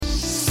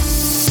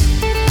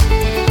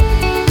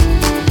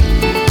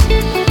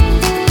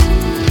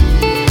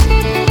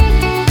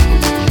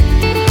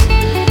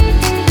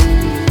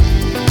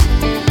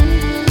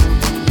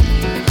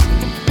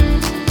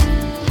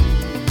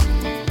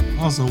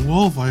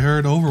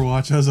heard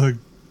Overwatch has a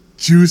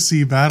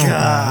juicy battle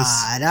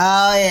pass.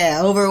 Oh yeah,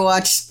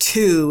 Overwatch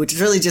 2, which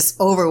is really just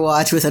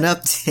Overwatch with an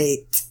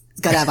update. It's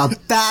gonna have a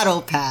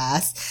battle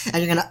pass, and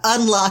you're gonna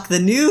unlock the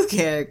new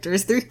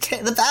characters through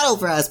the battle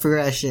pass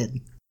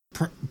progression.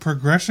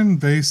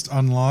 Progression-based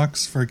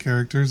unlocks for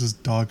characters is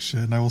dog shit,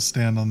 and I will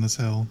stand on this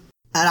hill.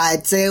 And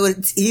I'd say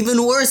it's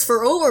even worse for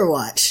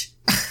Overwatch.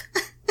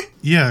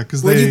 Yeah,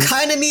 because when you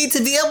kind of need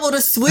to be able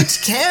to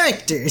switch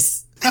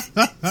characters.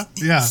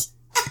 Yeah.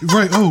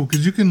 Right,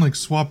 because you can, like,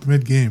 swap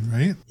mid-game,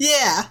 right?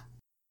 Yeah.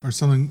 Or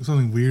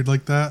something weird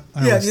like that.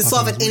 Yeah, you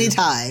swap at any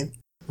time.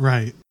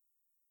 Right.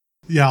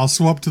 Yeah, I'll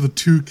swap to the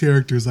 2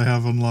 characters I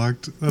have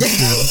unlocked.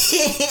 That's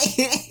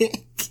good.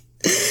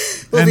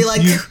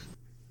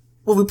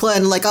 We'll be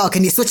playing like,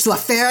 can you switch to a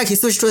Pharah? Can you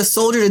switch to a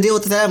soldier to deal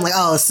with that? I'm like,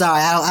 sorry,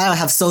 I don't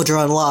have soldier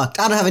unlocked.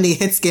 I don't have any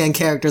hit scan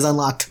characters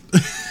unlocked.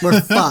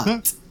 We're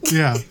fucked.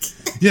 Yeah.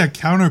 Yeah,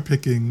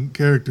 counter-picking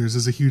characters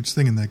is a huge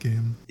thing in that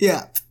game.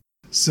 Yeah.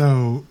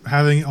 So,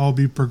 having it all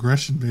be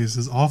progression-based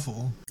is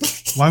awful.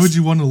 Why would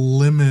you want to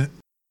limit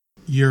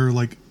your,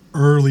 like,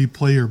 early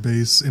player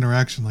base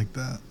interaction like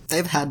that?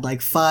 They've had,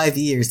 5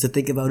 years to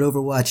think about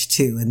Overwatch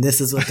 2, and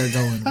this is what they're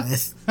going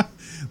with.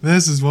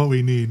 This is what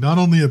we need. Not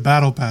only a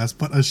battle pass,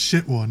 but a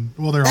shit one.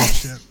 Well, they're all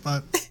shit,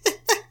 but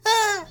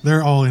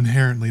they're all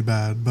inherently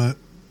bad, but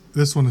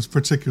this one is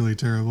particularly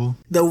terrible.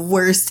 The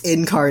worst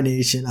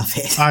incarnation of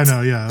it. I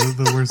know, yeah.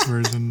 The worst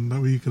version that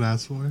we could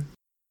ask for.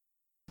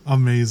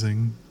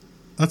 Amazing.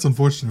 That's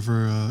unfortunate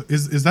for,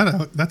 is that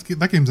out?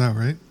 That game's out,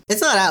 right? It's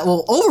not out.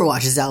 Well,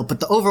 Overwatch is out, but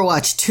the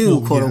Overwatch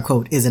 2,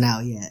 quote-unquote, isn't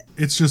out yet.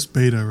 It's just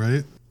beta,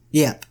 right?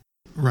 Yep.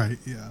 Right,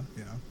 yeah.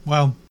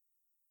 Well,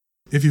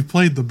 if you've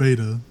played the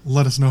beta,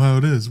 let us know how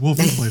it is. Wolf,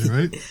 you played it,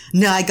 right?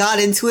 No, I got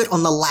into it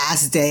on the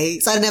last day,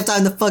 so I didn't have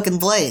time to fucking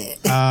play it.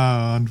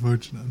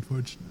 Unfortunate.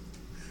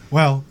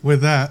 Well,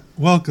 with that,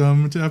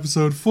 welcome to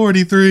episode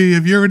 43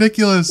 of You're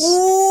Ridiculous.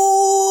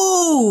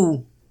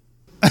 Ooh!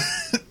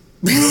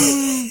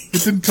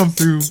 It didn't come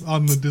through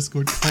on the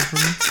Discord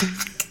properly.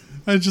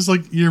 It's just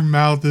like your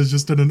mouth is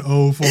just in an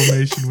O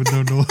formation with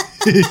no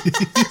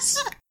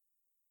noise.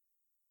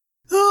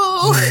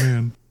 Oh,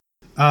 man.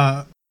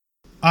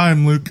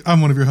 I'm Luke.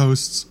 I'm one of your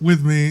hosts.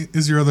 With me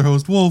is your other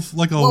host, Wolf,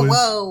 like always.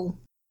 Whoa.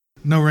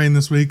 No rain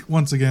this week.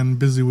 Once again,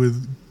 busy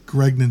with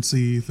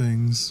pregnancy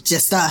things.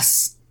 Just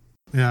us.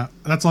 Yeah,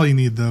 that's all you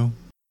need, though.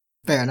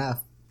 Fair enough.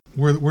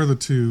 We're the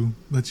 2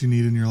 that you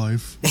need in your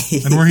life.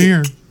 And we're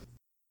here.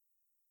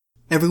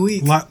 Every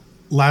week.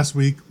 Last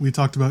week, we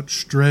talked about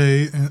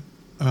Stray,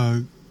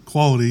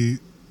 quality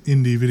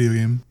indie video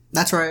game.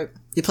 That's right.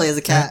 You play as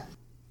a cat.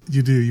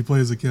 You do. You play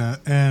as a cat.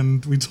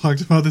 And we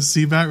talked about the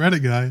CBAT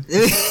Reddit guy.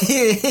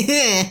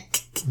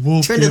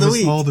 Wolf Trend gave of the us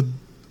week.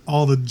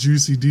 all the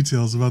juicy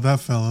details about that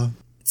fella.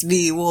 It's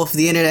me, Wolf,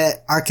 the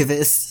internet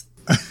archivist.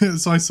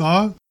 So I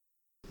saw,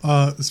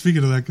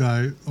 speaking of that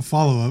guy, a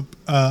follow-up,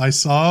 I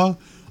saw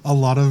a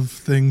lot of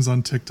things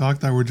on TikTok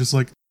that were just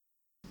like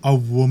a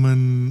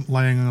woman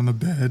lying on a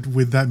bed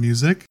with that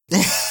music.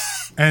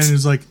 And it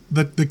was like,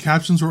 the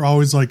captions were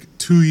always like,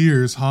 2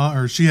 years, huh?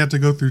 Or she had to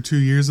go through 2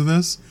 years of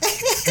this.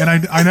 And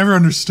I never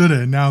understood it.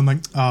 And now I'm like,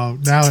 oh,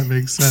 now it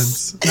makes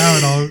sense.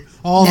 Now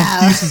all the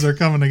pieces are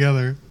coming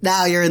together.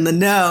 Now you're in the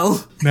know.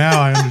 Now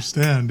I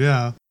understand,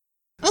 yeah.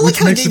 I like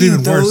how I gave you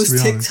those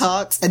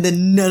TikToks and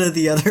then none of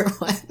the other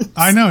ones.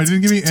 I know, it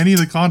didn't give me any of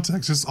the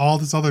context, just all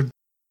the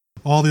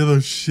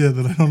other shit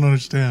that I don't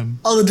understand.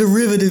 All the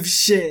derivative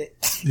shit.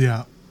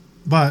 Yeah.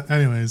 But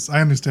anyways, I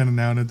understand it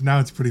now, and now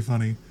it's pretty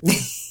funny.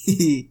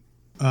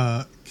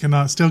 Still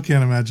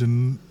can't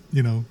imagine,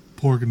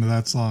 pork into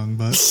that song,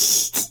 but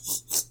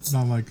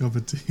not my cup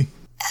of tea.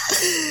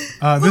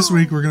 This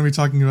week we're going to be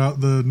talking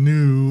about the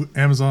new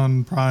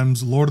Amazon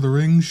Prime's Lord of the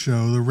Rings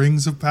show, The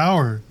Rings of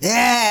Power.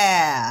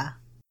 Yeah!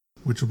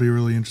 Which will be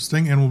really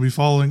interesting, and we're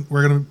going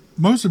to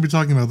mostly be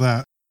talking about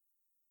that.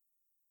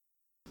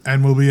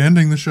 And we'll be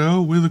ending the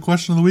show with a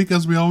question of the week,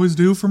 as we always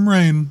do, from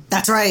Rain.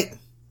 That's right.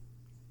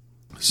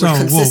 So, we're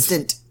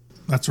consistent.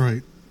 Wolf, that's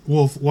right.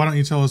 Wolf, why don't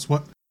you tell us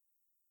what...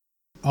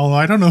 Although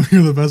I don't know if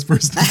you're the best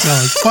person to tell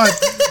us, but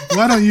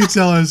why don't you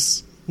tell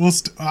us...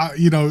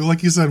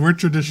 like you said, we're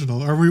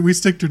traditional, or we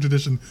stick to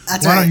tradition.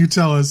 That's Why right. don't you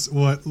tell us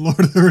what Lord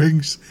of the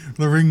Rings,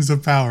 The Rings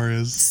of Power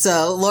is?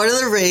 So, Lord of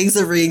the Rings,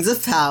 The Rings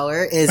of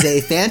Power is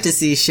a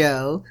fantasy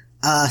show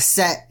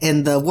set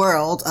in the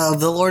world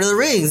of the Lord of the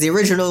Rings, the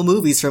original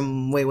movies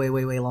from way, way,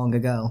 way, way long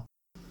ago.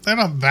 They're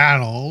not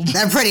that old.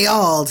 They're pretty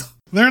old.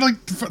 They're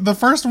like, the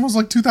first one was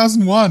like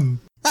 2001.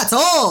 That's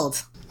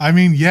old. I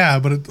mean, yeah,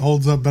 but it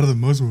holds up better than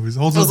most movies. It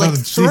holds up better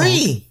than She-Hulk.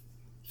 3.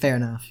 Fair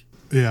enough.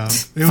 Yeah.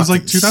 It was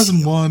like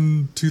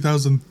 2001,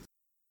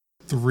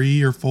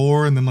 2003 or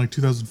 4, and then like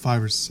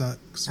 2005 or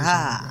 6.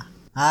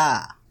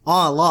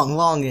 Or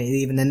long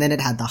even. And then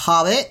it had The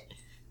Hobbit.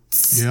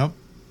 Yep.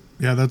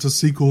 Yeah, that's a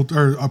sequel,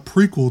 or a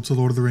prequel to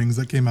Lord of the Rings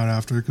that came out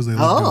after, because they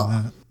love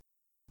doing that.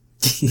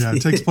 Yeah,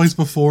 it takes place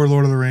before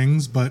Lord of the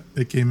Rings, but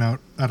it came out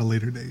at a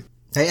later date.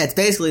 Yeah, it's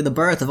basically the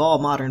birth of all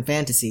modern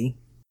fantasy.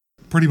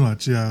 Pretty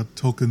much, yeah.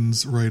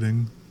 Tolkien's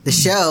writing. The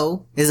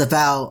show is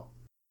about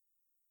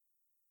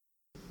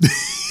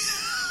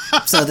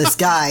So this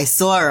guy,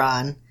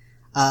 Sauron,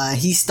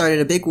 he started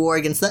a big war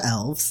against the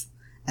elves.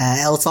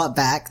 Elves fought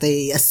back.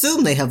 They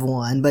assume they have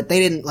won, but they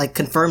didn't, like,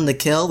 confirm the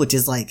kill, which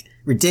is, like,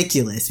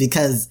 ridiculous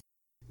because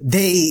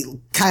they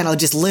kind of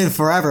just live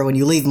forever when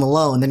you leave them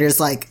alone. And they're just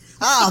like,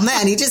 oh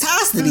man, he just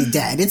has to be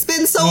dead. It's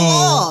been so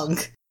long.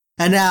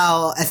 And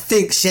now I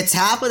think shit's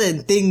happened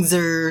and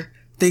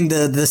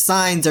the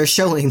signs are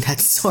showing that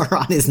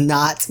Sauron is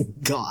not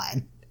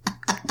gone.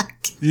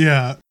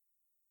 Yeah.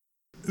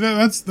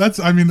 That's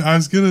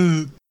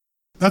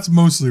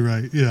mostly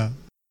right. Yeah.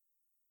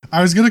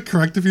 I was gonna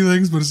correct a few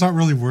things, but it's not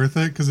really worth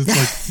it because it's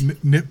like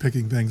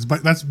nitpicking things.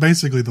 But that's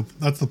basically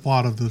that's the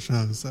plot of the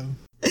show. So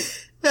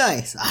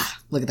nice.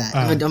 Look at that.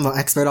 I'm an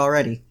expert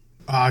already.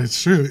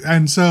 It's true.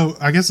 And so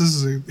I guess this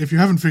is if you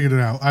haven't figured it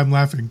out, I'm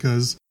laughing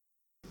because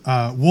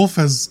Wolf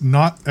has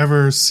not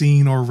ever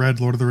seen or read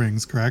Lord of the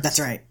Rings, correct? That's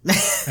right.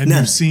 And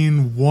you've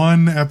seen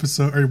one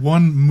episode or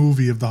one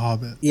movie of The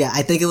Hobbit. Yeah,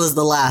 I think it was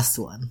the last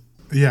one.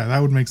 Yeah, that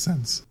would make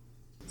sense.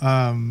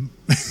 And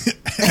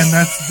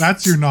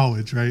that's your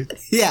knowledge, right?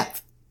 Yeah.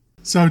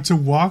 So to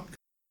walk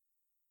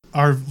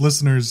our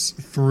listeners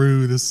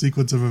through this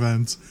sequence of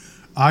events,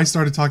 I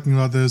started talking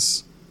about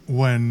this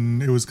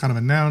when it was kind of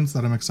announced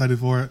that I'm excited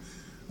for it.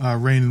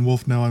 Rain and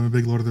Wolf know I'm a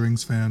big Lord of the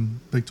Rings fan,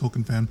 big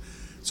Tolkien fan.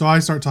 So I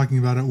start talking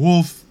about it.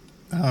 Wolf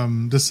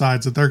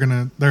decides that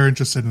they're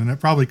interested in it,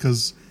 probably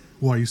because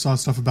you saw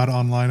stuff about it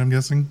online, I'm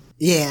guessing.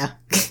 Yeah.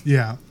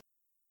 Yeah.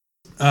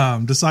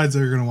 Decides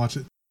they're gonna watch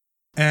it.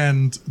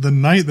 And the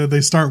night that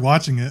they start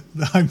watching it,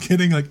 I'm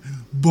getting like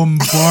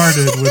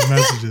bombarded with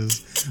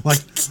messages. Like,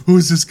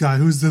 who's this guy?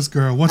 Who's this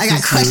girl? What's this? I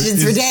got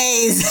questions for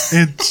days.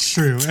 It's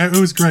true. It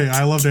was great.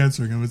 I loved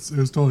answering them. It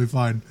was totally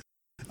fine.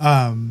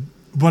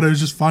 But it was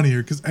just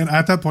funnier and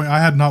at that point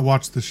I had not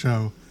watched the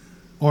show,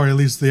 or at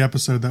least the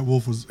episode that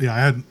Wolf was.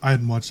 Yeah, I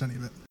hadn't watched any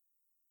of it.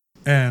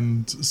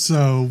 And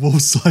so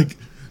Wolf's like,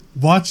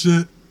 watch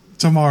it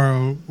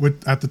tomorrow.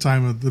 At the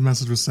time of the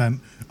message was sent,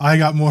 I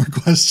got more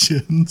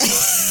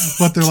questions,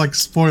 but they're like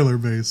spoiler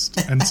based.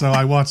 And so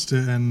I watched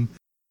it, and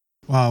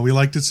wow, we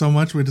liked it so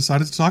much we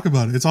decided to talk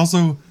about it. It's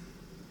also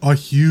a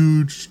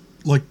huge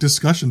like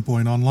discussion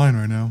point online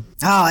right now.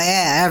 Oh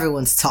yeah,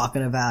 everyone's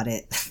talking about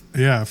it.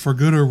 Yeah, for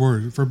good or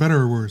worse, for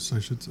better or worse, I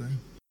should say.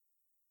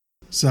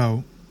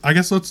 So I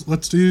guess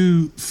let's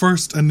do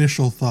first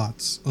initial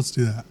thoughts. Let's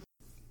do that.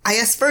 I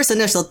guess first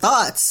initial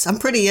thoughts. I'm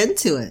pretty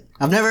into it.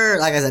 I've never,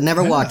 like I said,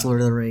 watched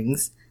Lord of the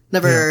Rings.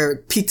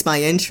 Never piqued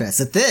my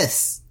interest. At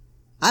this,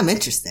 I'm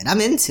interested.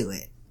 I'm into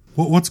it.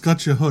 What's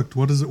got you hooked?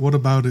 What is it? What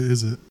about it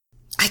is it?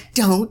 I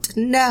don't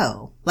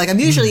know. Like, I'm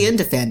usually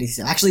into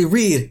fantasy. I actually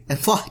read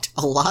and watch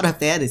a lot of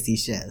fantasy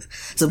shows.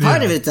 So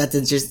part of it that's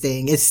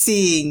interesting is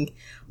seeing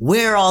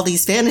where all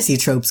these fantasy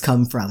tropes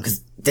come from.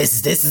 Because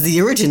this is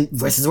the origin.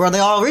 This is where they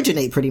all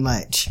originate, pretty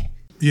much.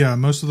 Yeah,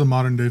 most of the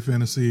modern day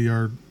fantasy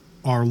are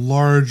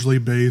largely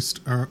based,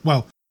 a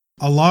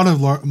lot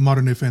of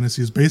modern day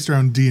fantasy is based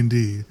around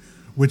D&D,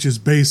 which is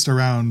based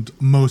around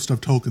most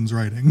of Tolkien's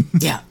writing.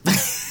 Yeah.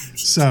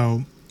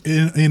 So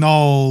in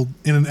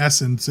an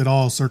essence, it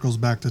all circles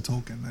back to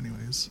Tolkien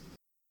anyways.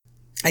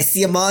 I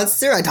see a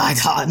monster,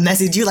 I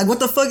message you like,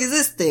 what the fuck is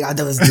this thing?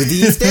 Do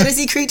these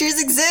fantasy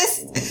creatures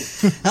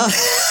exist?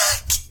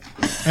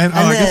 And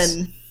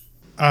then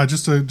I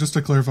guess, just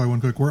to clarify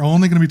one quick, we're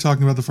only going to be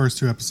talking about the first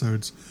 2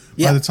 episodes.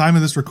 Yep. By the time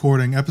of this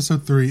recording,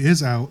 episode 3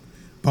 is out,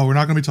 but we're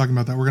not going to be talking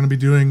about that. We're going to be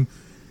doing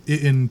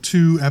it in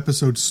 2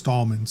 episode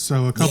installments.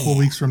 So a couple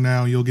weeks from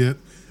now, you'll get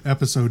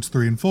episodes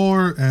 3 and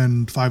 4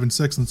 and 5 and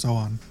 6 and so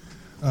on.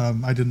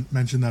 I didn't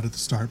mention that at the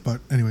start, but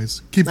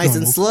anyways, keep going. Nice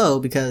and slow,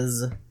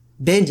 because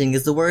binging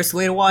is the worst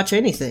way to watch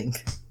anything.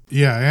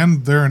 Yeah,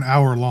 and they're an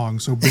hour long,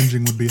 so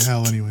binging would be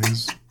hell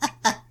anyways.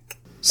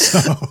 So,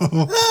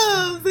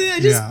 oh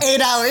man, just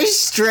 8 hours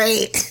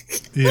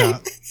straight. Yeah.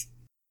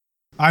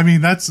 I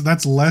mean,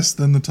 that's less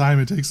than the time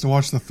it takes to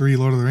watch the 3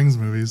 Lord of the Rings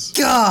movies.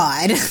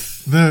 God.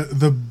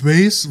 The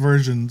base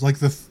versions, like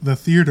the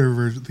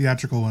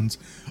theatrical ones,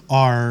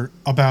 are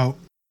about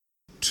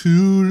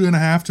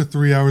 2.5 to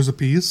 3 hours a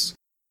piece.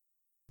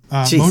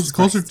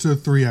 Closer to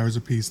 3 hours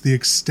a piece. The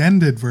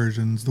extended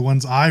versions, the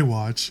ones I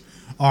watch,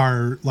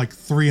 are like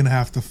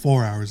 3.5 to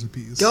 4 hours a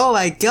piece. Oh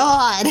my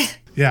god.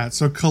 Yeah,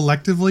 so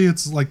collectively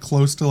it's like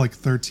close to like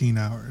 13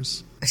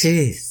 hours.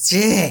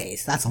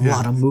 Jeez, that's a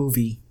lot of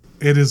movie.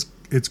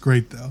 It's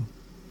great though.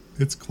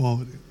 It's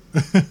quality.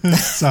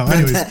 So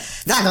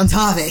anyways, back on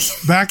topic.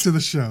 Back to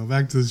the show.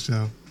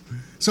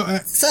 So I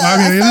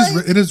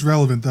mean, it is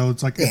relevant though.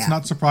 It's like it's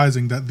not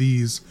surprising that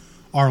these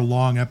are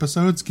long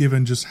episodes,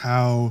 given just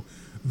how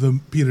the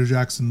Peter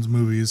Jackson's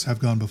movies have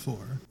gone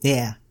before.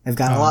 Yeah, I've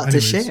got a lot to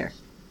share.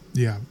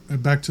 Yeah,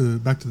 back to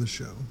the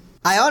show.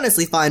 I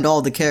honestly find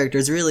all the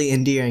characters really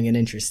endearing and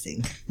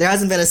interesting. There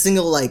hasn't been a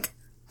single, like,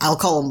 I'll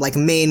call them, like,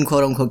 main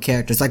quote-unquote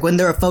characters. Like, when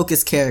they're a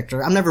focused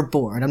character, I'm never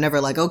bored. I'm never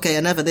like, okay,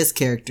 enough of this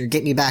character.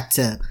 Get me back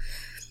to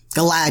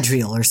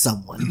Galadriel or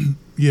someone.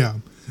 Yeah.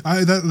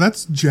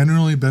 That's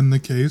generally been the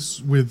case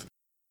with,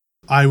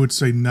 I would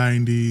say,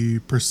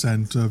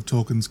 90% of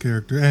Tolkien's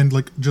character. And,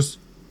 like, just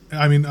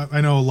I mean,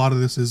 I know a lot of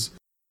this is,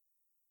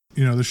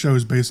 the show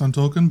is based on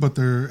Tolkien, but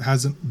there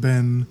hasn't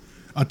been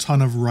a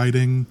ton of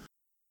writing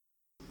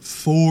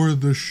for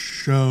the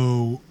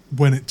show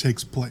when it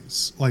takes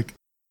place. Like,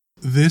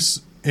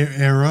 this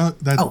era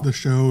that the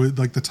show,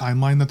 like the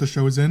timeline that the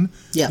show is in,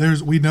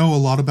 we know a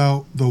lot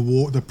about the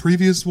war, the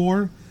previous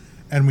war,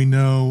 and we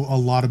know a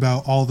lot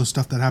about all the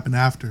stuff that happened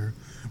after.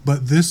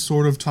 But this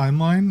sort of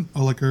timeline,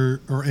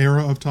 or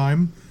era of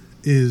time,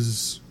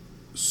 is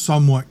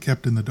somewhat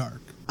kept in the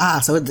dark.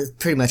 So it's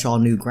pretty much all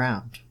new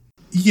ground.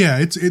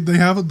 Yeah, they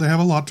have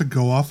a lot to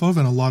go off of,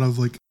 and a lot of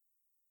they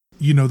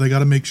got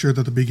to make sure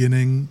that the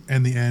beginning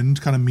and the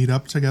end kind of meet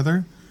up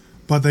together.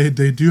 But they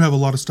do have a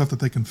lot of stuff that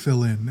they can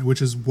fill in,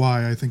 which is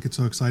why I think it's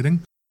so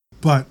exciting.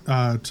 But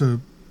to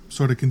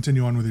sort of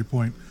continue on with your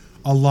point,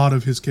 a lot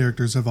of his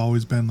characters have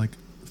always been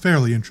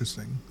fairly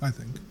interesting, I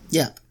think.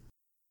 Yeah.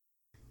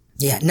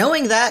 Yeah,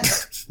 knowing that,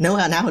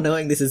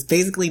 knowing this is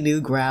basically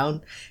new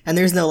ground, and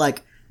there's no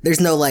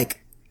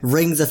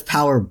Rings of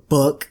Power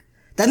book,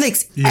 that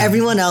makes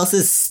everyone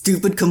else's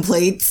stupid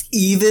complaints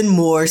even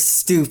more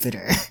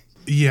stupider.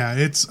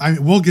 Yeah,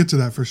 we'll get to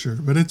that for sure,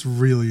 but it's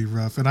really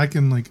rough, and I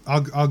can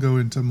I'll go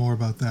into more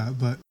about that,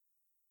 but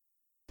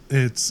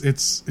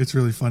it's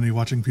really funny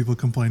watching people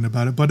complain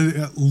about it, but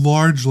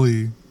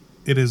largely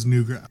it is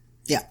new ground.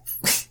 Yeah.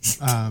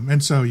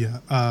 And so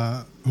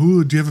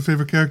who do you have a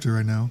favorite character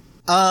right now?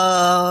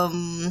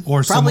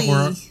 Or probably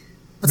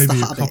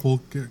maybe a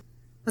couple.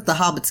 What's the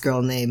Hobbit's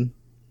girl name?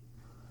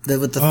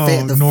 With the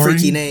Nori,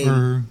 freaky name,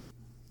 or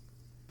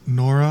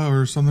Nora,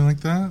 or something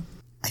like that.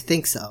 I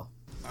think so.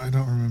 I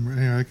don't remember.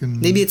 Here, I can.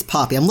 Maybe it's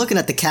Poppy. I'm looking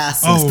at the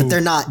cast list, but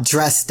they're not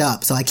dressed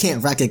up, so I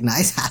can't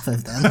recognize half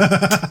of them.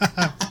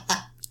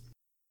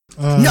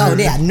 Nori.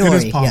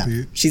 It is Poppy.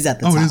 Yeah, she's at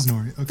the top. Oh, it is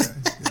Nori. Okay.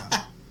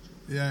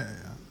 Yeah.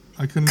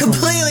 I couldn't.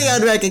 Completely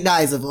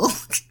unrecognizable.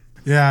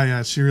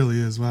 Yeah. She really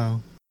is.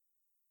 Wow.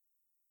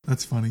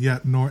 That's funny. Yeah,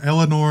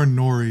 Eleanor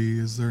Nori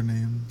is their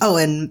name. Oh,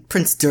 and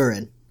Prince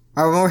Durin.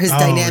 Or more his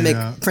dynamic,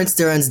 Prince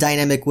Durin's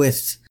dynamic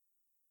with,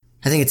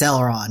 I think it's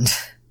Elrond.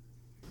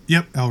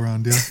 Yep,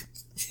 Elrond, yeah.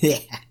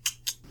 Yeah.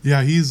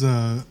 Yeah, he's,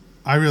 I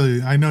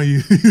know you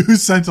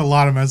sent a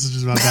lot of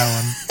messages about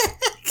that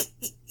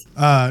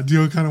one. Do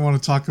you kind of want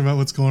to talk about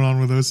what's going on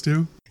with those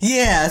two?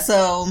 Yeah,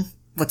 so,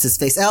 what's his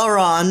face?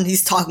 Elrond,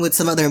 he's talking with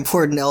some other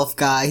important elf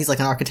guy. He's like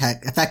an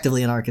architect,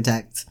 effectively an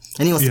architect.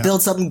 And he wants to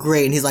build something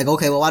great, and he's like,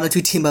 okay, well, why don't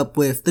you team up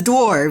with the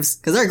dwarves?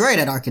 Because they're great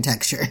at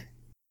architecture.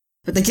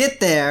 But they get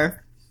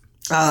there,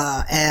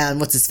 and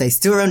what's his face?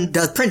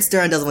 Prince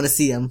Durin doesn't want to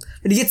see him.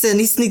 But he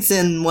sneaks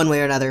in one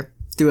way or another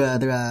through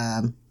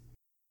a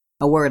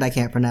word I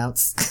can't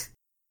pronounce.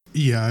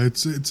 Yeah,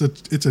 it's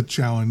a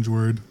challenge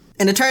word.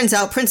 And it turns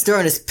out Prince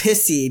Durin is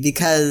pissy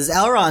because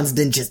Elrond's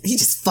he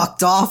just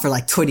fucked off for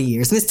 20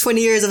 years. Missed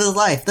 20 years of his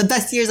life. The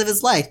best years of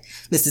his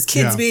life. Missed his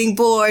kids being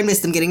born,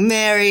 missed him getting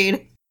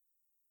married.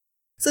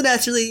 So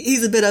naturally,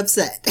 he's a bit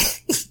upset.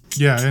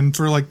 Yeah, and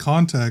for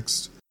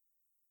context,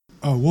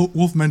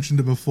 Wolf mentioned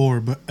it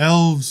before, but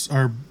elves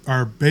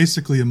are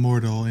basically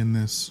immortal in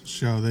this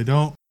show.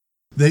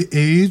 They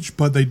age,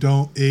 but they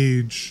don't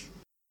age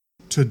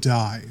to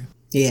die.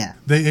 Yeah.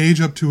 They age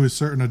up to a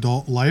certain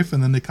adult life,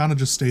 and then they kind of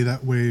just stay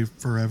that way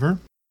forever.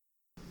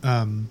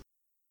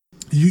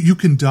 You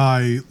can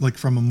die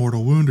from a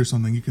mortal wound or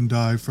something. You can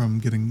die from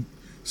getting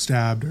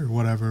stabbed or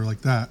whatever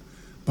like that,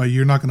 but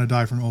you're not going to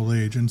die from old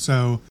age. And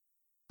so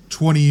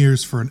 20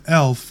 years for an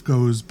elf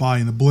goes by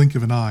in the blink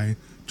of an eye.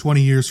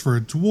 20 years for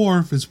a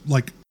dwarf is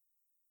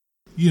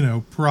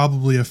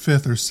probably a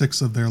fifth or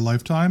sixth of their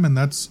lifetime, and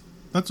that's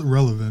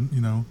irrelevant,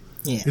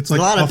 Yeah, it's a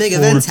lot of big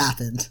events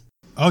happened.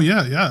 Oh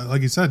yeah,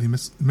 like you said, he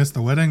missed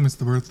the wedding, missed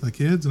the birth of the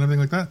kids, and everything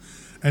like that.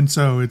 And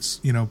so it's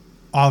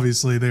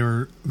obviously they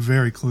were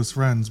very close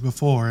friends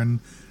before, and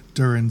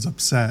Durin's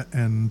upset,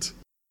 and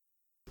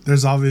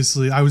there's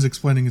obviously, I was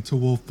explaining it to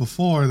Wolf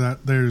before,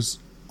 that there's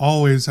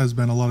always has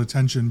been a lot of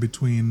tension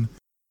between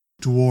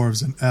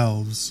dwarves and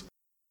elves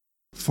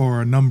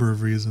for a number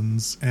of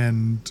reasons,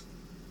 and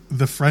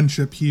the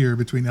friendship here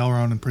between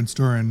Elrond and Prince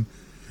Durin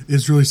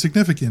is really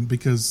significant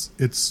because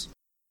it's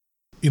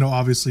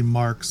obviously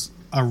marks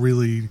a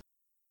really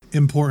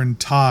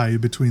important tie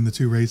between the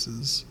two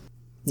races.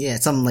 Yeah,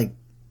 it's something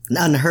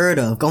unheard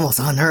of, almost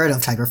unheard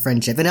of type of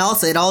friendship. And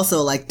it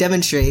also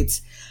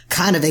demonstrates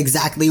kind of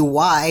exactly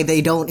why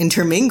they don't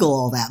intermingle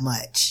all that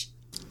much.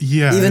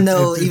 Yeah. Even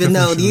though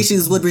the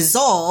issues would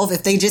resolve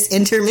if they just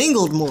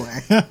intermingled more.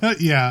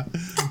 Yeah.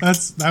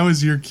 That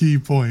was your key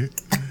point.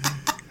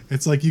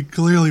 It's you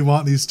clearly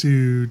want these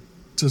two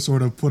to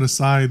sort of put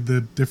aside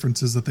the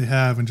differences that they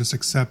have and just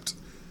accept,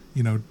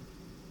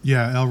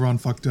 Elrond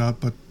fucked up,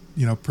 but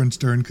Prince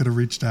Durin could have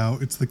reached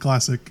out. It's the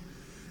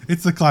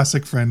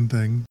classic friend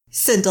thing.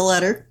 Sent a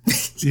letter.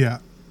 Yeah.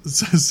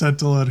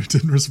 Sent a letter,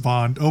 didn't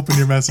respond. Open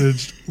your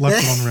message,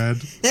 left on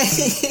red.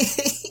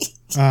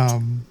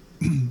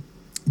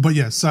 But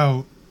yeah,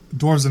 so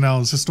dwarves and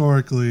elves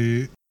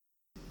historically,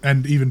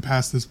 and even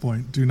past this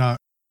point, do not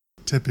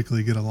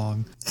typically get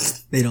along.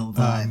 They don't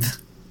vibe.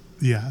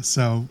 Yeah,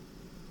 so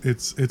Prince Durin, Elrond, and Prince Durin,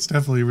 it's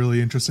definitely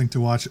really interesting to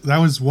watch. That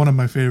was one of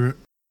my favorite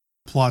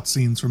plot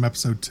scenes from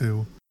episode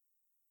 2.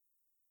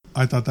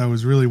 I thought that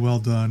was really well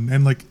done.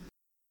 And like,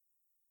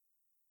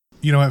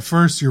 you know, at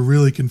first you're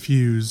really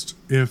confused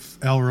if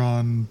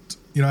Elrond,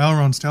 you know,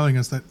 Elrond's telling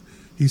us that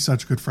he's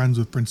such good friends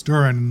with Prince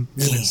Durin,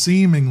 and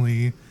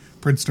seemingly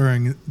Prince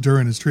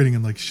Durin is treating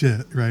him like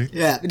shit, right?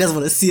 Yeah, he doesn't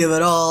want to see him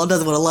at all,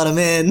 doesn't want to let him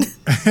in.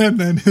 And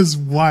then his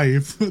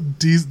wife,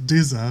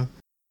 Diza,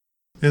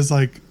 is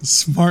like,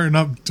 smarten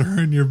up,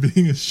 Durin, you're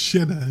being a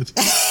shithead.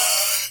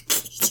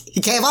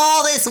 He came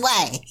all this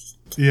way.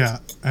 Yeah,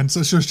 and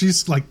so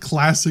she's like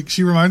classic.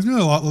 She reminds me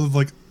a lot of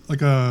like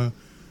a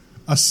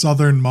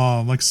Southern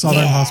mom, like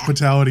Southern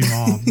hospitality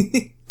mom.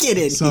 Get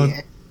in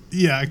here.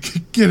 Yeah,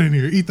 get in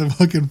here. Eat the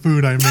fucking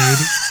food I made.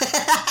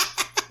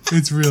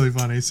 It's really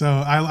funny. So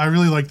I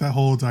really like that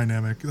whole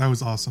dynamic. That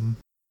was awesome.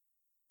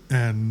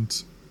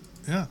 And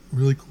yeah,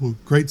 really cool.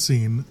 Great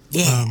scene.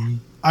 Yeah.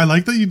 I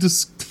like that you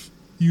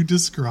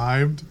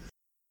described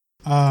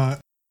the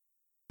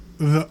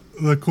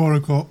quote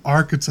unquote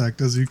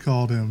architect, as you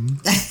called him,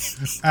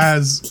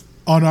 as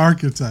an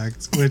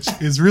architect, which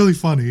is really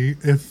funny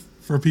if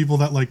for people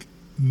that like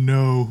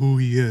know who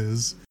he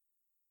is.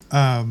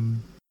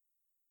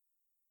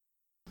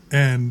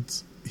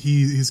 And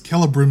he's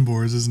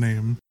Celebrimbor is his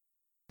name,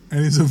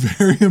 and he's a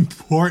very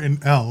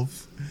important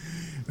elf.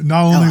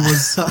 Not only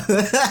was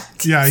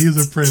he's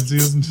a prince. He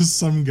wasn't just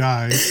some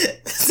guy,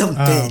 some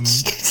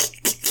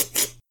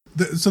bitch.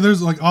 So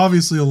there's like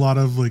obviously a lot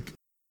of like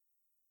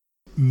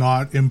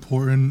not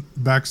important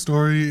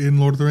backstory in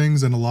Lord of the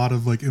Rings, and a lot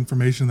of like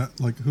information that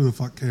like who the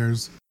fuck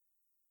cares.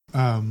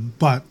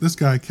 But this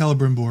guy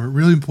Celebrimbor,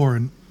 really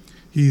important.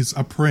 He's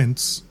a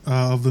prince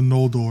of the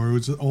Noldor,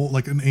 which is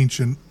like an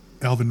ancient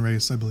elven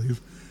race, I believe.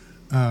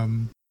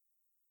 And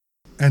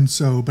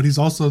so, but he's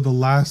also the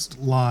last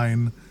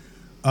line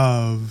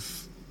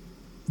of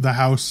the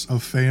House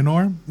of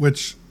Feanor,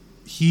 which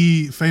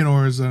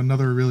Feanor is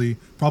another really,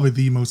 probably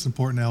the most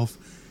important elf.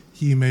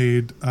 He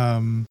made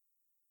the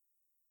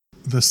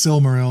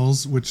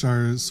Silmarils, which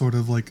are sort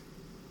of like,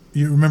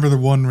 you remember the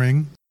One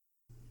Ring?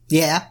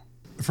 Yeah.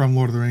 From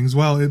Lord of the Rings.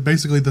 Well,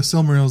 basically the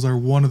Silmarils are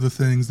one of the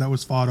things that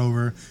was fought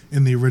over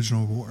in the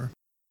original war.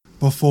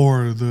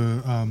 Before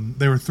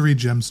they were 3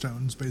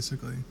 gemstones,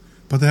 basically.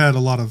 But they had a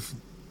lot of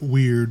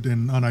weird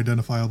and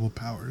unidentifiable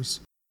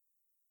powers.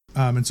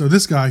 And so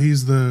this guy,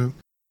 he's the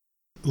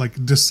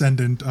like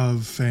descendant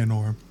of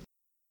Feanor.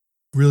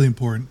 Really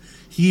important.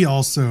 He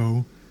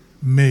also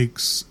made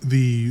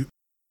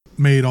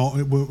all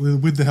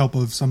with the help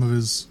of some of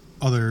his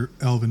other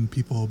elven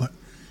people, but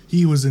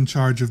he was in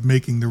charge of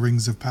making the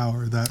rings of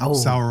power that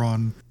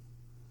Sauron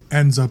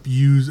ends up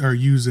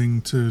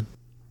using to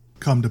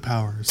come to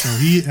power. So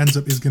he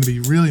is going to be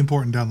really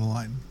important down the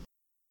line.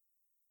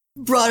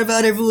 Brought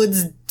about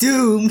everyone's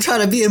doom,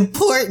 trying to be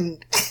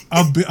important.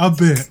 A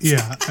bit,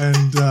 yeah.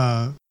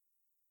 And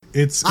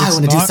it's I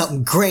want to do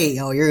something great.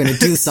 Oh, you're going to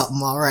do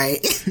something, all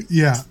right.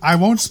 Yeah, I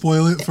won't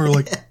spoil it for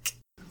like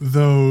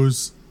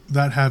those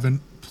that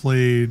haven't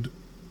played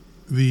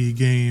the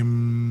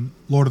game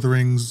Lord of the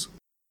Rings.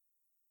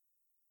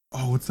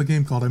 Oh, what's the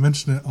game called? I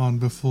mentioned it on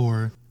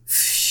before.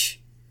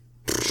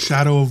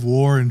 Shadow of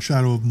War and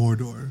Shadow of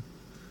Mordor.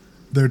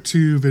 They're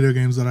 2 video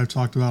games that I've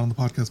talked about on the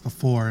podcast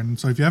before. And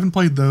so if you haven't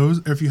played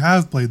those, or if you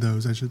have played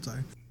those, I should say,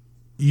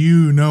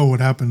 you know what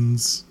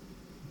happens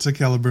to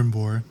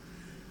Celebrimbor.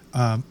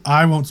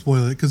 I won't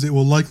spoil it because it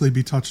will likely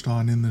be touched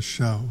on in the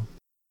show.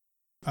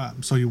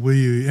 So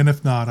and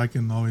if not, I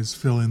can always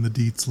fill in the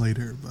deets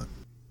later. But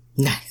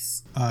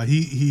nice.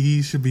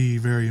 He should be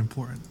very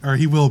important, or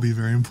he will be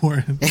very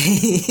important.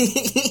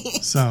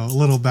 So a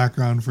little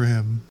background for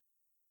him,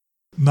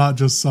 not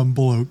just some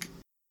bloke.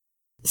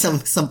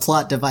 Some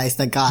plot device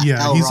that got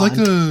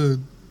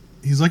Elrond.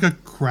 he's like a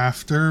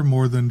crafter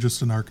more than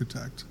just an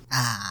architect.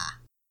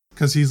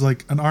 Because he's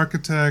like an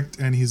architect,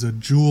 and he's a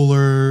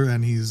jeweler,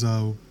 and he's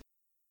a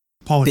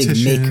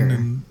politician, big maker.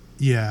 And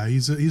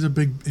he's a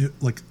big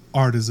like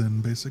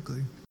artisan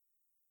basically.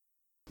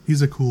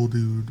 He's a cool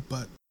dude,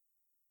 but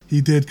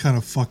he did kind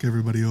of fuck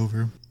everybody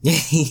over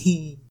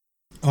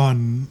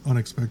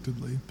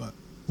unexpectedly, but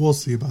we'll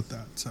see about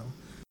that. So.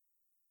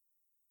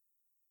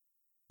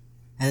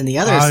 And the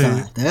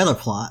other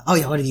plot. Oh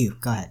yeah, what are you?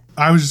 Go ahead.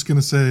 I was just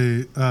gonna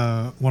say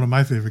one of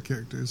my favorite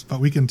characters, but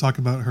we can talk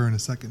about her in a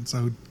second.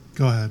 So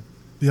go ahead.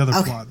 The other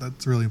plot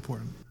that's really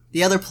important.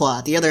 The other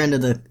plot, the other end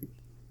of the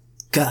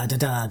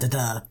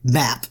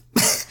map.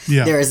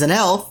 Yeah. There is an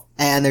elf,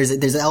 and there's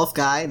an elf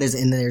guy.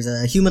 There's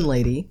a human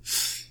lady.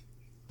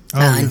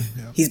 Yeah.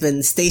 He's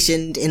been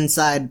stationed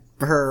inside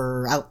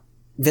her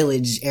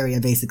village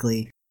area,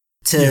 basically,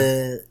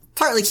 to.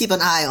 Partly keep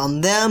an eye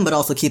on them, but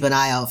also keep an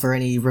eye out for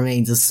any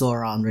remains of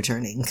Sauron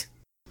returning.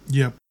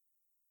 Yep.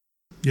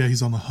 Yeah,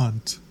 he's on the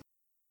hunt.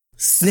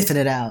 Sniffing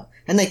it out.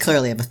 And they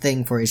clearly have a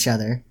thing for each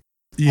other.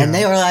 Yeah. And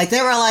they were like,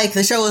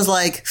 the show was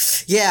like,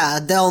 yeah,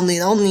 the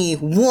only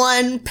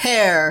one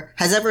pair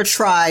has ever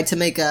tried to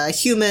make a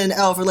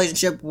human-elf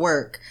relationship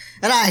work.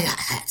 And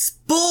that's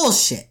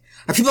bullshit.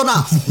 Are people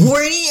not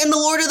horny in the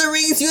Lord of the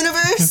Rings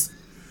universe?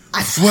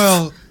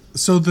 Well,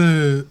 so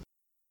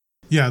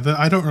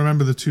I don't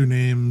remember the two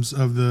names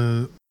of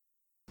the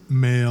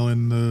male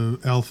and the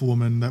elf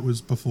woman that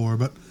was before,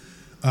 but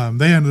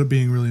they ended up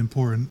being really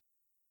important.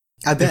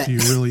 I bet. If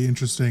you're really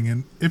interesting,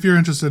 and if you're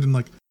interested in,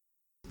 like,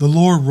 the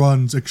lore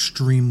runs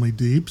extremely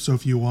deep, so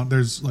if you want,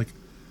 there's, like,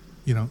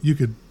 you know, you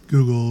could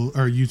Google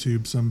or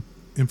YouTube some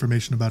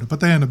information about it, but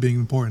they end up being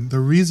important. The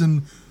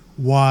reason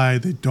why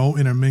they don't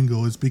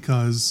intermingle is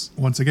because,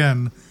 once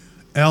again,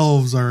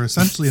 elves are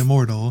essentially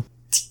immortal,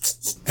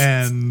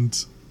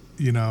 and,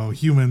 you know,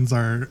 humans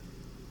are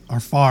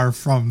far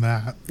from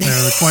that.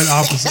 They're quite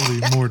oppositely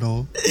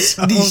mortal.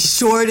 So, the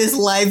shortest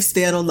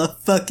lifespan on the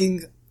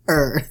fucking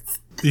earth.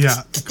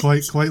 Yeah,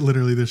 quite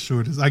literally the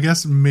shortest. I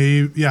guess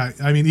maybe, yeah,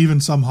 I mean, even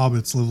some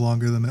hobbits live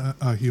longer than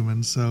a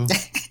human, so.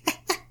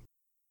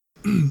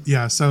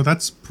 Yeah, so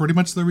that's pretty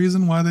much the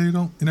reason why they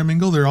don't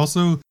intermingle. They're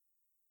also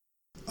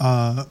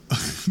a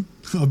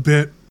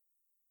bit,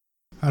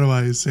 how do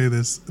I say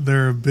this?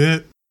 They're a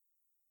bit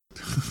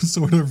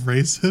sort of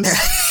racist.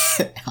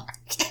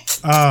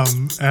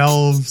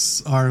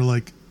 Elves are,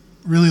 like,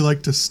 really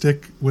like to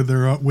stick with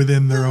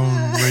within their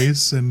own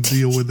race and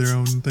deal with their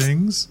own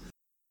things.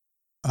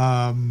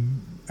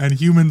 And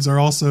humans are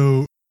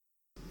also,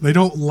 they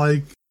don't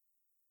like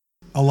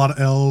a lot of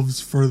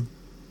elves for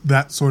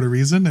that sort of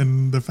reason,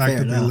 and the fact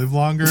that they live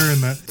longer,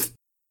 and that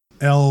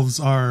elves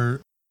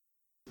are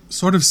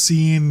sort of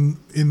seen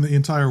in the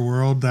entire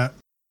world that,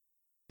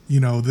 you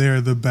know,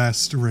 they're the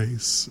best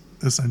race,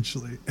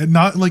 essentially. And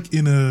not like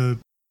in a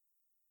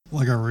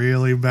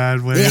really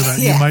bad way that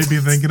you might be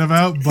thinking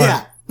about,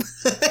 but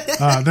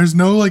there's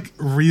no, like,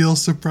 real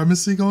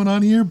supremacy going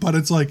on here, but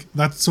it's like,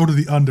 that's sort of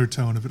the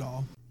undertone of it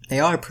all. They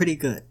are pretty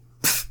good.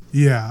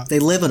 Yeah. They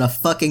live in a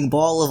fucking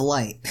ball of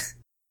light.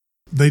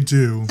 They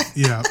do,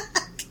 yeah.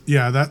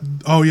 Yeah,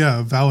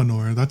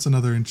 Valinor, that's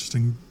another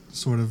interesting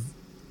sort of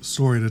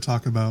story to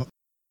talk about.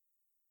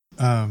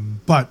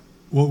 But,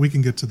 well, we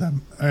can get to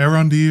them.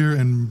 Arondir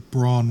and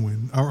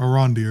Bronwyn.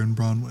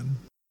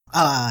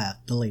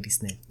 The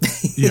lady's name.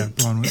 Yeah,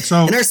 Bronwyn.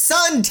 So, and her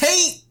son,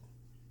 Tate!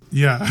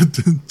 Yeah,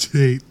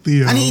 Tate,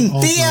 Theo.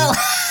 Theo!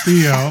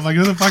 Theo, I'm like,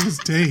 who the fuck is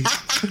Tate?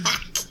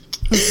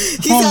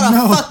 He's got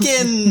a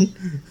fucking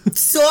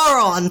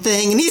Sauron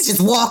thing, and he's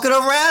just walking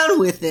around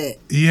with it.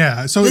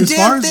 Yeah, so the as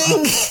far damn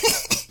thing,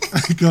 as...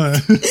 Go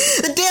ahead.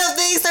 The damn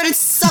thing started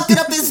sucking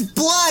up his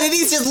blood, and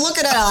he's just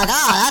looking at it like,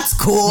 that's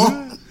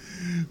cool.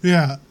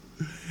 Yeah.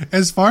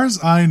 As far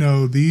as I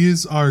know,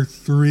 these are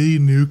 3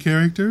 new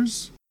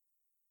characters.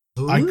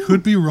 Ooh. I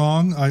could be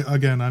wrong.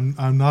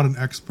 I'm not an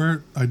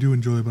expert. I do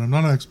enjoy it, but I'm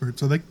not an expert.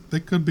 So they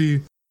could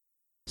be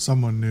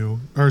someone new,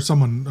 or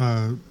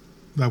someone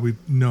that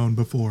we've known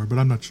before, but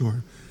I'm not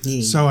sure.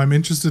 Yeah. So I'm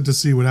interested to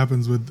see what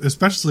happens with,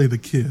 especially the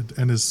kid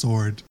and his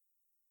sword.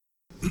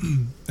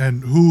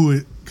 And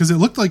because it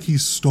looked like he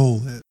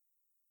stole it.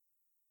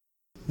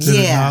 Did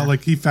it not?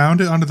 Like, he found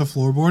it under the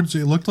floorboards.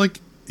 It looked like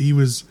he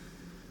was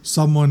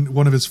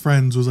one of his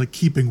friends was, like,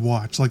 keeping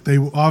watch. Like, they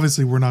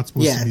obviously were not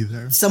supposed to be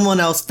there. Someone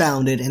else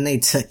found it and they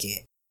took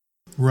it.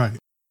 Right.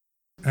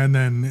 And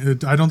then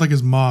I don't think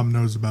his mom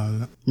knows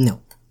about it.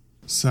 No.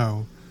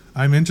 So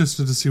I'm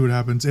interested to see what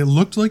happens. It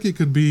looked like it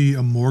could be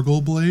a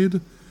Morgul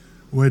blade,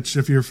 which,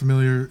 if you're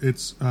familiar,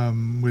 it's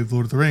with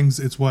Lord of the Rings,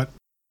 it's what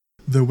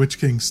the Witch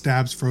King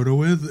stabs Frodo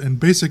with, and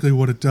basically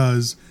what it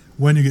does,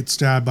 when you get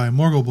stabbed by a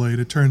Morgul blade,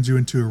 it turns you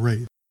into a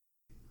wraith.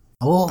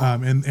 Oh.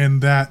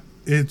 And that,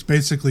 it's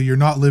basically, you're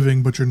not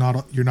living, but you're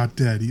not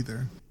dead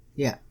either.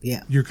 Yeah,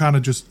 yeah. You're kind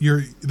of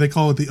they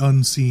call it the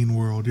unseen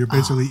world. You're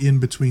basically in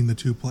between the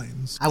two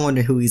planes. I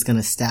wonder who he's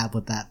gonna stab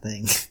with that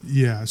thing.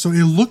 Yeah, so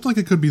it looked like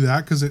it could be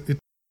that, because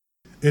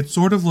it's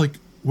sort of like,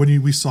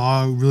 when we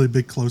saw a really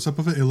big close-up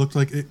of it, it looked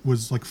like it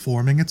was, like,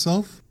 forming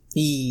itself.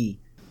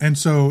 And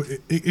so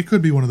it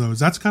could be one of those.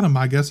 That's kind of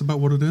my guess about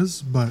what it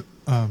is, but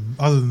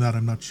other than that,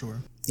 I'm not sure.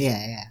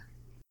 Yeah.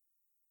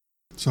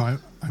 So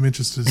I'm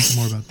interested to see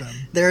more about them.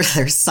 Their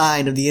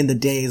sign of the end of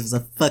days was a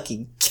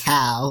fucking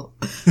cow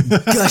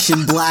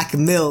gushing black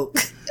milk.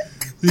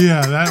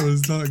 Yeah, that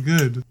was not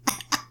good.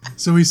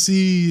 So we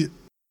see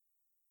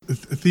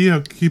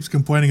Theo keeps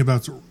complaining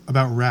about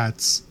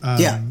rats.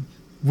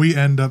 We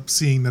end up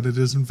seeing that it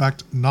is, in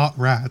fact, not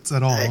rats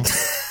at all.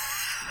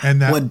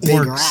 And that what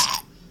big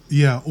rat.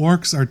 Yeah,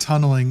 orcs are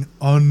tunneling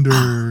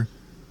under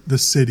the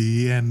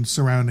city and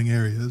surrounding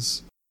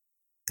areas.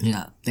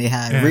 Yeah, they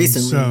had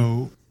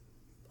recently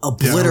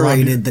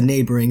obliterated the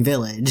neighboring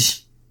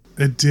village.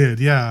 It did,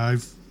 yeah.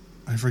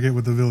 I forget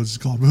what the village is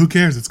called, but who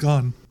cares? It's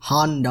gone.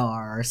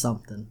 Hondar or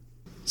something.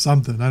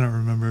 Something, I don't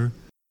remember.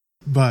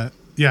 But,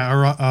 yeah,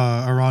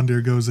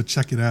 Arondir goes to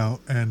check it out,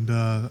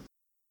 and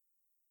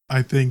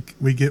I think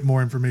we get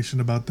more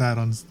information about that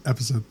on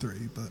episode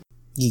 3, but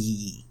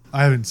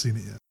I haven't seen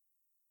it yet.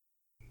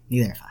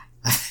 Neither have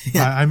I.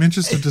 I'm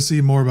interested to see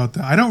more about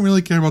that. I don't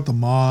really care about the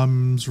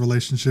mom's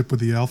relationship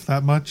with the elf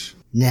that much.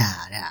 Nah.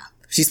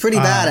 She's pretty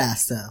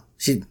badass, though.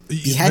 She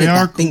beheaded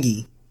that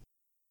thingy.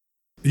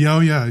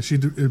 Yeah, she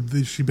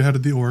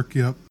beheaded the orc,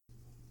 yep.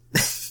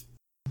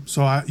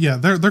 So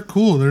they're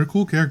cool. They're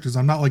cool characters.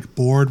 I'm not like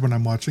bored when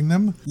I'm watching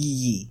them.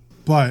 Yeah.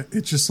 But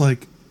it's just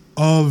like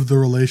of the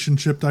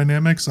relationship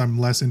dynamics, I'm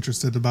less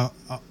interested about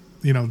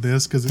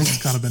this because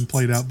it's kind of been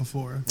played out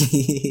before.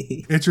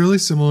 It's really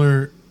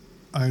similar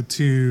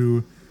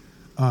to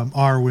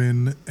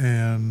Arwen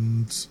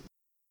and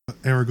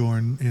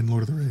Aragorn in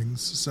Lord of the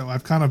Rings. So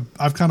I've kind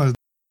of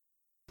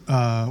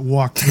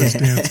walked this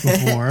dance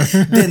before.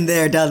 Been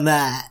there, done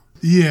that.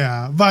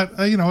 Yeah, but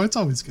it's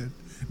always good.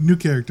 New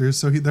characters,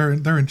 so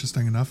they're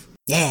interesting enough.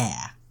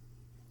 Yeah.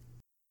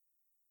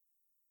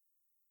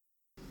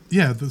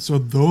 Yeah, so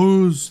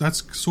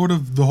that's sort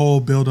of the whole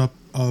build up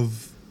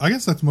of, I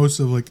guess that's most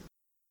of like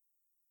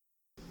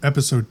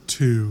episode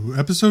 2.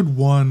 Episode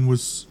 1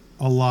 was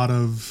a lot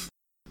of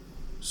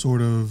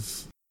sort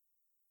of,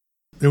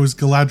 it was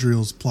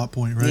Galadriel's plot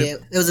point, right? Yeah,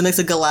 it was a mix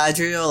of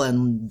Galadriel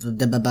and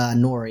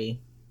Nori.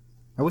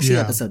 Or was she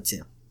episode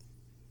 2?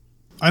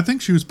 I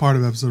think she was part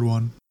of episode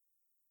 1.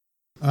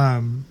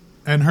 And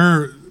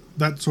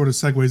that sort of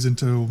segues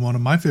into one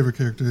of my favorite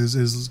characters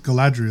is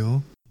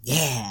Galadriel.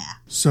 Yeah.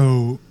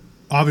 So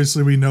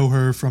obviously we know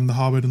her from The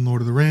Hobbit and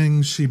Lord of the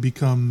Rings.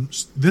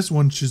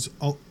 She's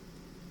a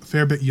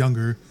fair bit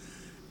younger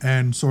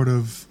and sort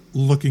of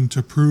looking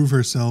to prove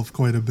herself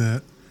quite a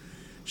bit.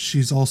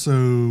 She's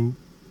also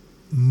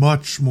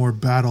much more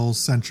battle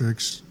centric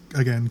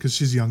again because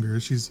she's younger.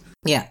 She's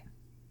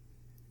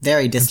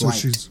very disliked.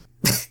 So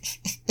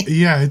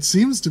it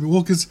seems to be,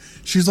 well, because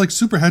she's like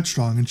super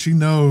headstrong and she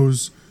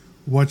knows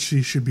what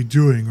she should be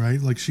doing,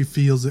 right? Like she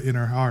feels it in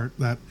her heart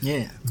that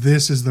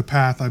this is the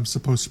path I'm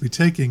supposed to be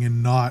taking,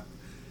 and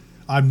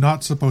I'm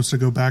not supposed to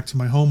go back to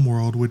my home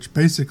world, which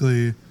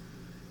basically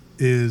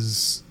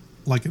is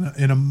like in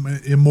an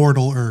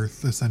immortal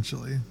Earth,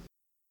 essentially.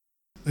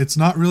 It's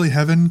not really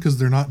heaven because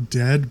they're not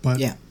dead, but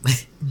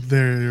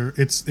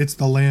it's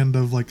the land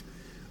of like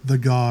the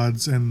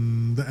gods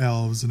and the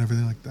elves and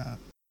everything like that.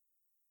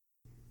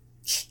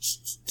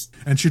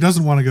 And she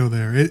doesn't want to go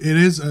there. It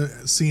is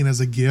seen as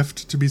a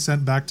gift to be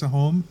sent back to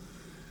home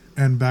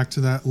and back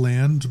to that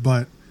land,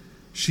 but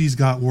she's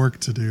got work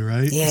to do,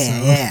 right?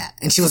 Yeah.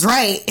 And she was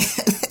right.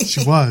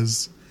 She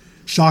was.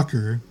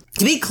 Shocker.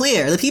 To be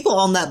clear, the people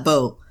on that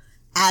boat,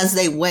 as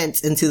they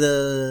went into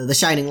the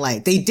Shining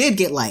Light, they did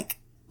get, like,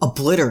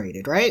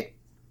 obliterated, right?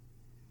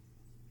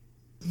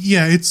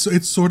 Yeah,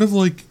 it's sort of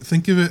like,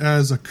 think of it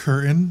as a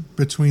curtain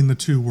between the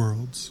two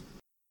worlds.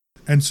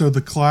 And so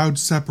the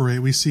clouds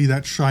separate, we see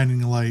that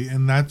shining light,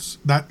 and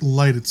that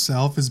light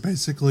itself is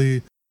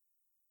basically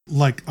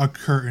like a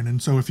curtain.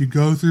 And so if you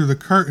go through the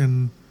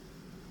curtain,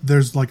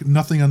 there's like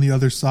nothing on the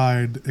other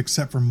side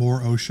except for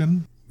more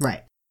ocean.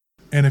 Right.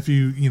 And if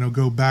you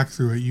go back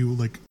through it,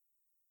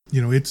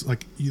 it's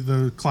like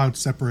the clouds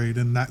separate,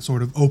 and that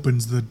sort of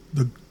opens the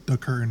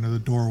curtain or the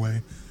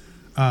doorway.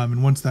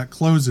 And once that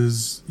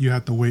closes, you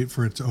have to wait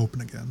for it to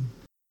open again.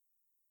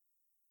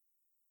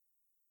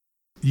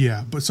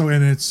 Yeah, but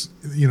and it's,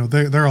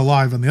 they're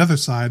alive on the other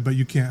side, but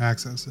you can't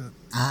access it.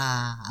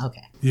 Ah,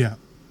 okay. Yeah,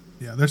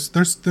 they're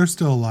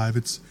still alive.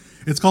 It's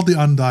called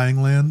the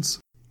Undying Lands.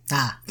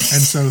 Ah.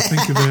 And so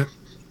think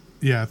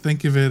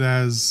of it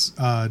as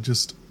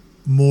just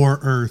more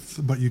Earth,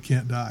 but you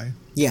can't die.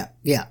 Yeah.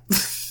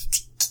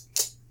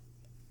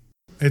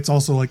 It's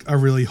also like a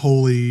really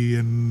holy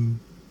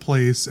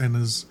place and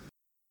is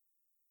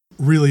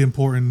really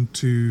important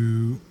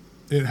to.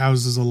 It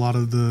houses a lot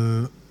of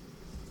the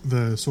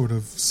sort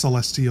of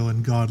celestial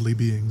and godly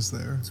beings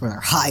there. That's where they're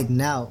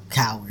hiding out,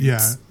 cowards.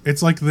 Yeah,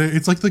 it's like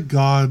the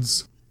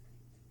gods'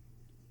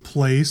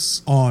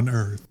 place on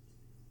Earth.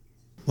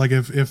 Like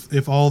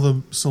if all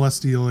the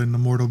celestial and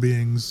immortal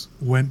beings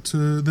went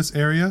to this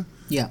area,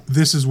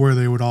 this is where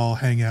they would all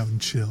hang out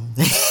and chill.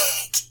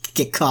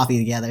 Get coffee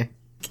together.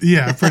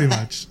 Yeah, pretty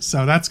much.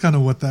 So that's kind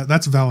of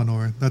that's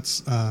Valinor.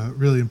 That's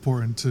really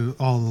important to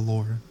all the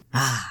lore.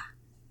 Ah.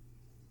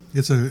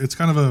 It's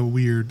kind of a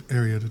weird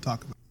area to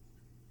talk about.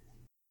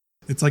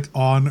 It's like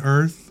on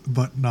Earth,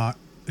 but not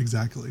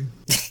exactly.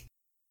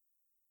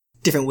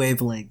 Different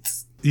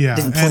wavelengths. Yeah.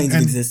 Different planes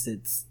of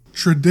existence.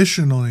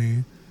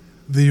 Traditionally,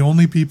 the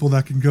only people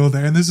that can go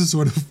there, and this is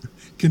sort of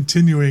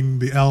continuing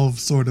the elf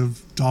sort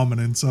of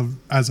dominance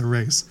as a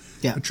race.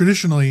 Yeah. But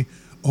traditionally,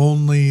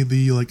 only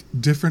the like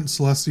different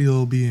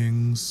celestial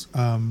beings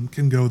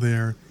can go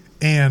there,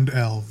 and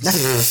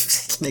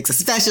elves. Makes a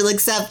special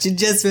exception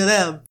just for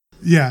them.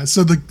 Yeah,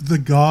 so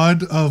the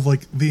god of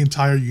like the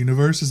entire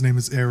universe, his name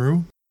is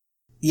Eru.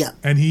 Yeah.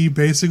 And he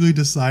basically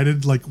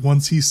decided, like,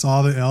 once he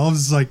saw the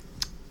elves, like,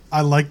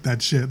 I like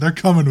that shit. They're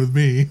coming with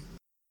me.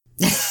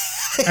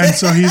 And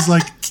so he's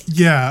like,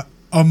 yeah,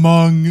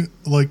 among,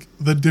 like,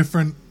 the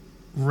different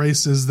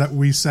races that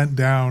we sent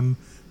down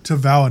to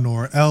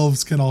Valinor,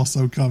 elves can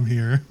also come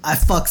here. I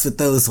fucks with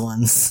those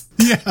ones.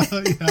 Yeah.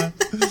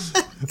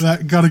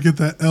 That gotta get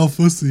that elf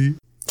pussy.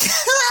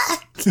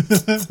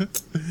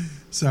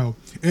 So,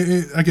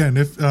 again,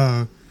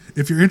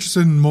 if you're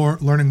interested in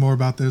learning more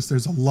about this,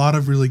 there's a lot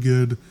of really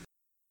good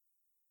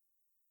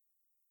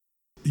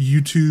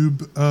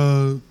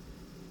YouTube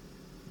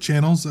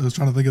channels. I was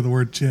trying to think of the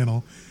word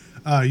channel.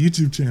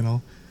 YouTube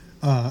channel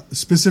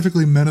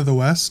Specifically, Men of the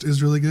West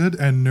is really good,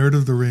 and Nerd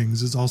of the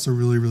Rings is also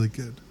really, really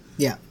good.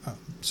 Yeah.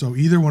 So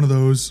either one of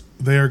those,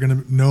 they are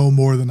going to know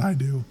more than I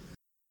do.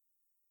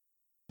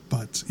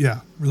 But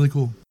yeah, really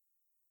cool.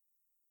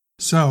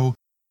 So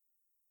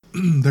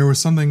there was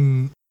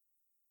something.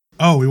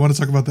 Oh, we want to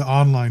talk about the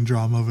online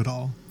drama of it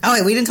all. Oh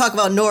wait, we didn't talk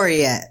about Nori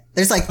yet.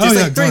 There's like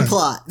three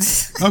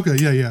plots. Okay,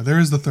 yeah. There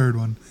is the third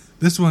one.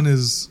 This one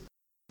is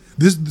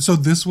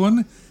this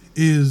one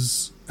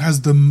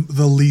has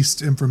the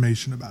least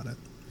information about it.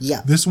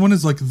 Yeah. This one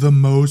is like the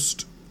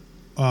most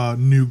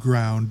new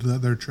ground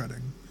that they're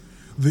treading.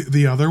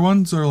 The other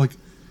ones are like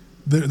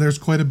there's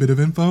quite a bit of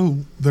info.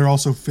 They're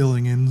also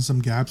filling in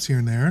some gaps here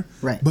and there.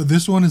 Right. But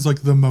this one is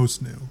like the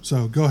most new.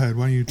 So go ahead.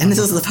 Why don't you? And this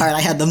was the part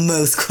I had the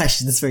most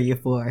questions for you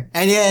for,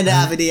 and you didn't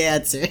have any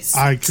answers.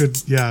 I could,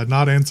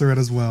 not answer it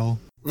as well.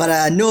 But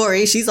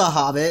Nori, she's a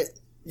hobbit,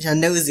 she's a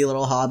nosy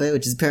little hobbit,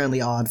 which is apparently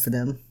odd for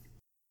them.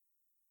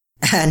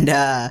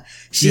 And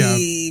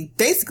she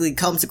basically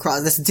comes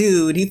across this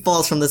dude. He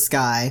falls from the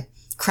sky,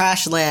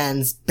 crash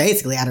lands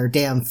basically at her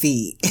damn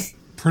feet.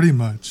 Pretty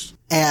much.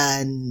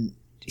 And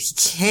he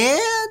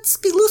can't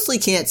speak, loosely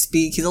can't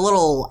speak. He's a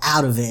little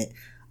out of it.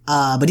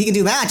 But he can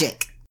do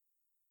magic.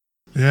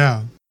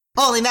 Yeah.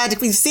 Only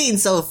magic we've seen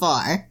so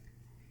far.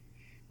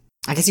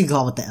 I guess you can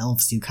call it the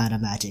elves do kind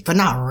of magic, but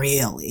not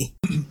really.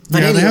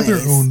 But yeah, they have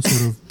their own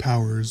sort of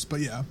powers,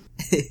 but yeah.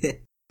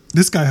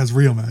 This guy has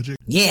real magic.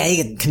 Yeah,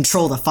 he can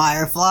control the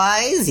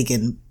fireflies. He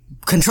can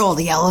control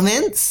the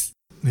elements.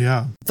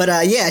 Yeah. But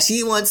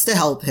she wants to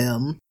help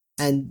him,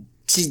 and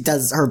she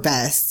does her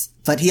best.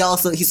 But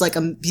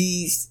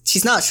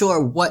she's not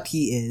sure what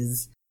he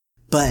is,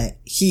 but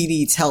he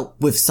needs help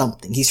with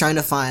something. He's trying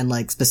to find,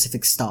 like,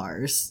 specific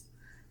stars.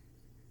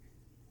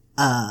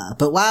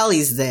 But while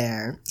he's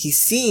there, he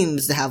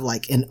seems to have,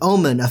 like, an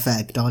omen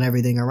effect on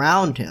everything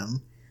around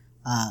him.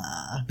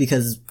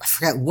 Because I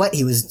forget what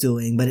he was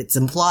doing, but it's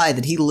implied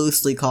that he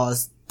loosely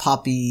caused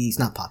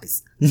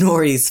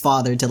Nori's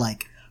father to,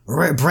 like,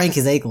 break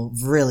his ankle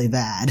really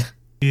bad.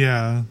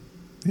 Yeah.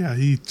 Yeah,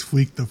 he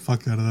tweaked the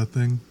fuck out of that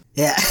thing.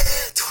 Yeah,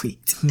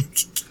 tweaked.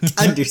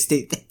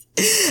 Understatement.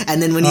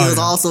 And then when he was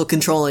also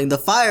controlling the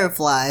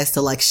fireflies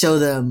to, like, show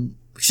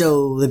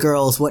the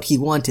girls what he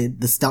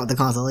wanted, the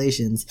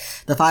constellations,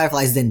 the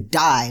fireflies then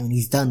die when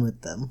he's done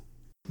with them.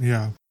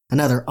 Yeah.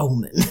 Another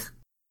omen.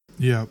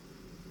 Yeah.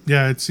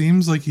 Yeah, it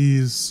seems like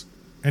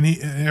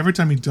every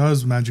time he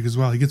does magic as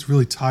well, he gets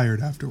really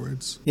tired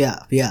afterwards.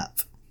 Yeah.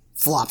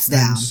 Flops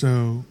down. And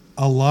so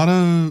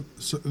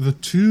the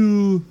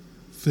two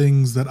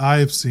things that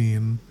I've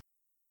seen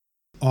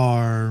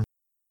are,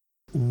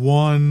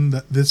 one,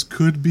 that this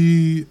could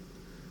be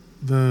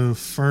the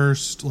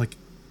first, like,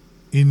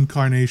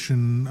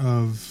 incarnation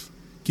of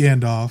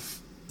Gandalf,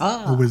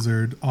 the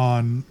wizard,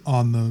 on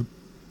the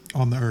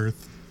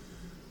Earth,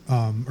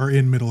 or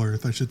in Middle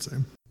Earth, I should say.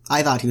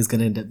 I thought he was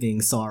going to end up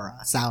being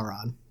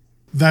Sauron.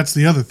 That's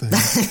the other thing.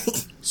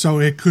 So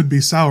it could be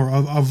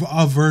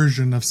a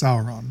version of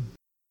Sauron.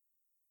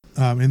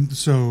 And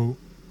so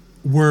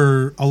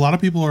a lot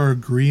of people are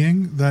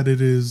agreeing that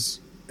it is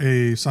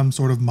some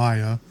sort of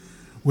Maya,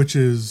 which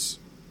is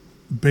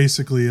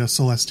basically a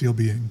celestial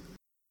being.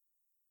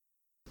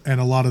 And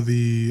a lot of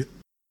the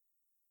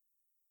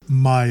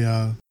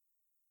Maya,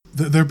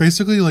 they're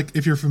basically, like,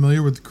 if you're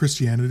familiar with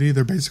Christianity,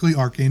 they're basically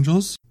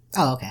archangels.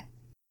 Oh, okay.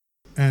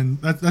 And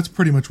that's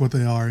pretty much what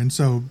they are. And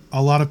so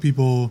a lot of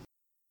people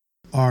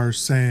are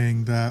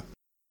saying that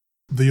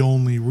the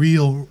only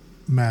real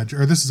magic,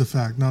 or this is a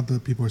fact, not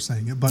that people are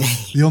saying it, but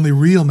the only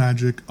real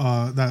magic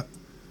that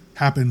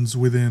happens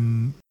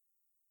within,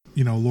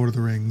 Lord of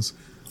the Rings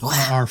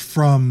are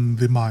from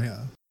the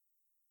Maya.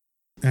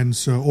 And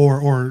so,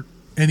 or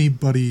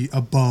anybody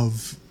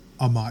above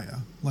a Maya,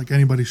 like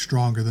anybody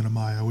stronger than a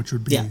Maya, which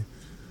would be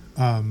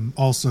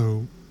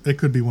also, it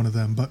could be one of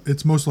them, but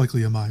it's most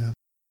likely a Maya.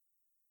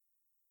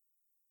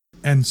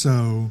 And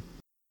so,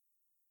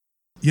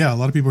 yeah, a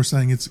lot of people are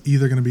saying it's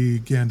either going to be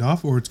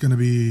Gandalf or it's going to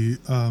be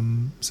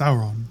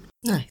Sauron.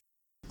 Nice.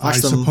 I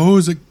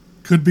suppose it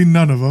could be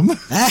none of them.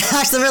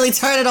 Watch them really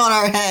turn it on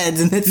our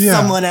heads and it's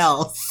someone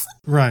else.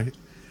 Right.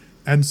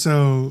 And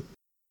so,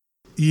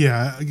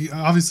 yeah,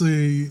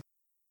 obviously,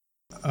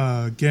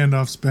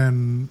 Gandalf's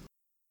been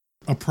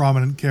a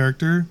prominent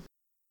character,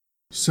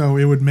 so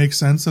it would make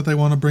sense that they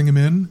want to bring him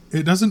in.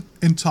 It doesn't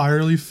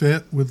entirely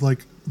fit with,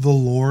 like, the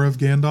lore of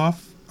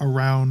Gandalf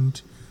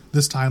around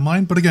this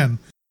timeline, but again,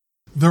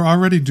 they're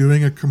already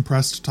doing a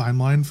compressed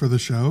timeline for the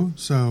show,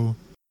 so,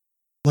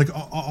 like,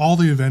 all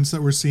the events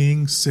that we're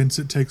seeing, since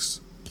it takes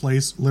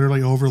place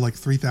literally over, like,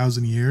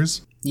 3,000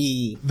 years,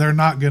 they're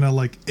not gonna,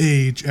 like,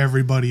 age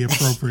everybody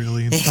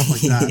appropriately and stuff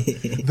like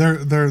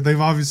that. They've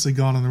obviously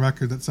gone on the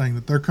record that saying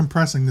that they're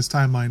compressing this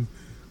timeline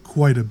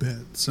quite a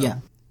bit,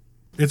 so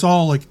it's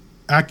all, like,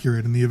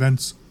 accurate, and the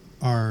events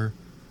are,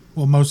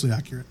 well, mostly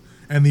accurate,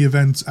 and the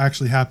events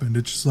actually happened.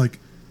 It's just, like,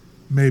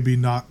 maybe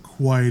not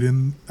quite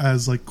in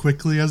as, like,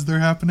 quickly as they're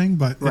happening,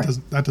 but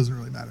that doesn't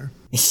really matter.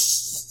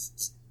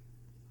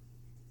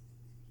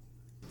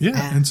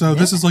 Yeah, and so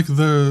this is like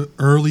the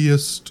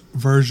earliest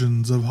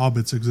versions of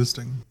hobbits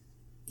existing.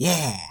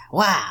 Yeah,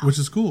 wow. Which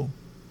is cool.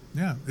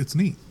 Yeah, it's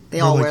neat. They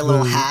all wear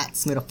little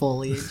hats made of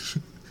foliage.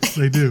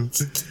 They do.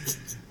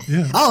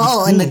 Yeah.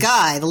 Oh, cool. And the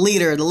guy, the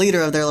leader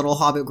of their little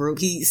hobbit group,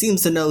 he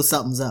seems to know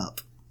something's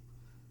up.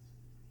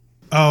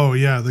 Oh,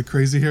 yeah, the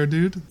crazy hair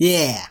dude?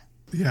 Yeah.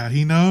 Yeah,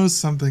 he knows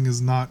something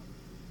is not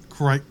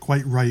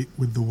quite right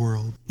with the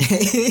world.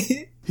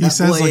 He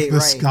says like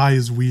the sky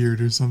is weird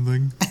or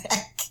something.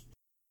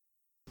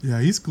 Yeah,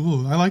 he's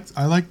cool. I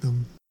like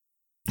them.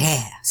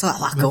 Yeah, so a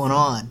lot going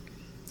on.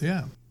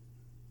 Yeah.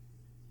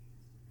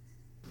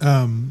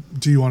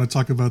 Do you want to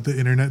talk about the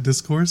internet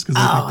discourse? Because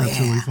I think that's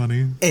really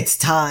funny. It's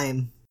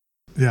time.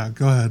 Yeah,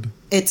 go ahead.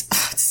 It's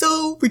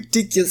so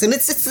ridiculous. And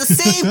it's the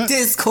same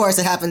discourse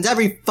that happens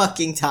every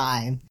fucking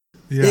time.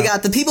 Yeah. You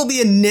got the people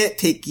being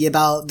nitpicky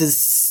about the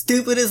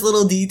stupidest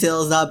little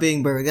details not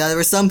being burned. There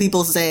were some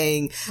people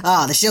saying,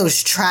 the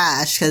show's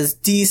trash because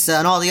Disa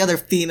and all the other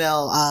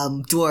female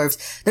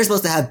dwarves, they're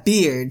supposed to have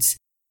beards.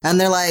 And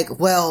they're like,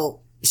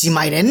 well, she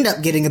might end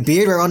up getting a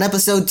beard on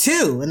episode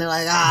 2. And they're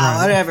like,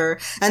 whatever.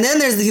 And then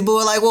there's the people who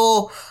are like,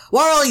 well,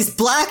 why are all these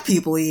black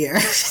people here?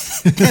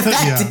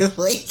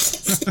 Effectively.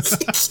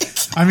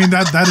 I mean,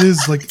 that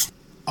is like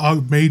a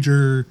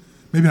major,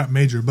 maybe not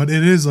major, but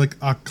it is like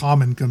a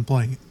common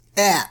complaint.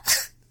 Yeah.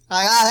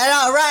 Like, they're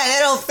not right. They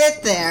don't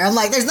fit there. I'm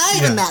like, there's not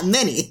even that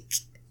many.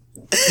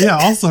 Yeah,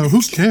 also,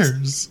 who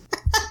cares?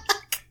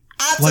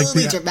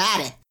 Absolutely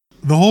dramatic.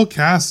 The whole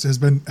cast has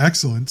been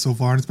excellent so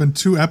far, and it's been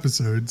 2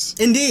 episodes.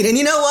 Indeed. And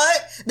you know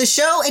what? The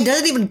show, it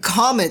doesn't even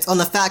comment on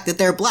the fact that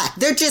they're black.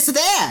 They're just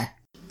there.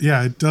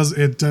 Yeah, it does.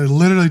 It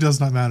literally does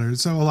not matter.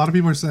 So a lot of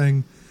people are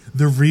saying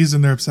the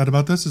reason they're upset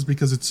about this is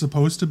because it's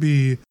supposed to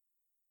be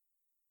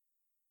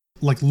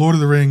like Lord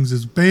of the Rings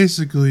is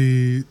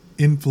basically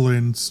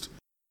influenced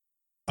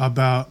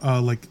about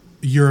like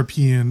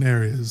European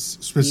areas,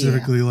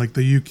 specifically like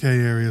the UK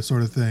area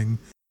sort of thing,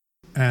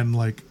 and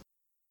like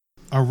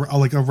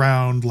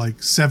around like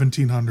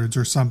 1700s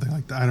or something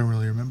like that. I don't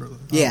really remember.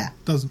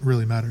 Doesn't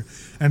really matter.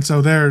 And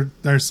so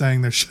they're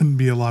saying there shouldn't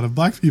be a lot of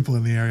black people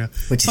in the area.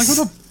 Which is like, who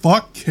the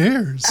fuck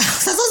cares?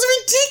 That's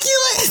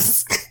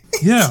ridiculous.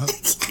 Yeah.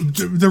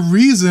 The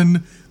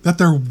reason that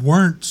there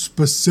weren't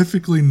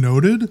specifically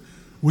noted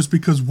was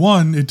because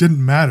 1, it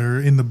didn't matter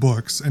in the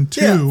books, and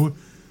 2,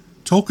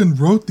 Tolkien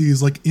wrote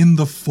these like in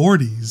the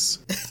 40s.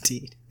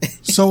 Indeed.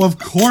 So of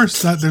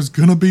course that there's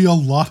gonna be a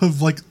lot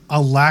of like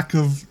a lack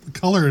of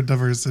color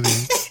diversity.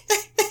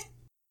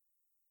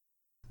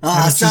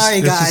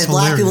 Sorry guys,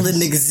 black people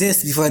didn't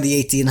exist before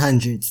the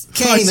 1800s.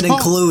 Can't even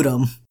include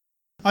them.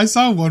 I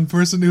saw one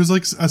person, it was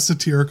like a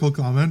satirical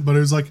comment, but it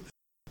was like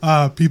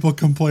people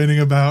complaining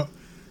about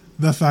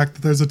the fact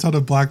that there's a ton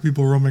of black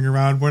people roaming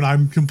around when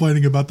I'm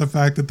complaining about the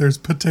fact that there's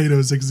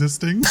potatoes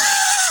existing.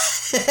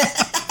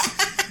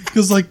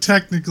 Because like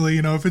technically,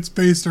 you know, if it's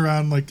based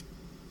around like,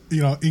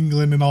 you know,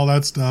 England and all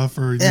that stuff,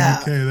 or the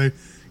UK, they,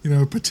 you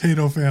know,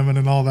 potato famine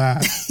and all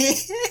that.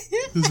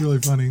 It's really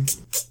funny.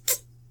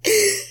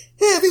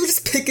 Yeah, people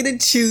just picking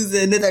and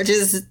choosing, and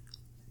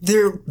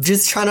they're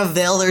just trying to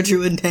veil their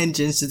true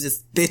intentions to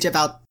just bitch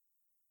about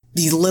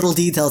these little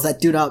details that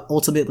do not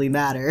ultimately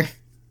matter.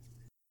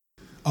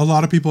 A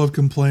lot of people have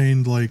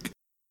complained, like,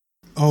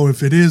 oh,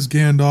 if it is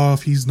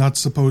Gandalf, he's not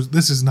supposed,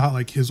 this is not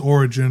like his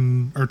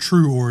origin or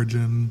true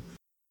origin.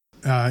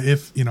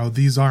 If, you know,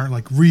 these aren't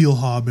like real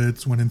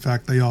hobbits, when in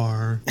fact they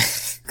are.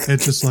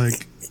 It's just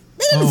like,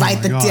 they didn't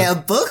write the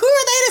damn book. Who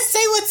are they to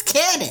say what's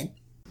canon?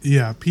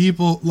 Yeah,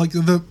 people, like,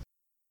 the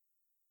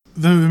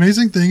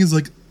amazing thing is,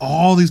 like,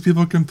 all these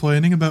people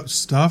complaining about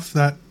stuff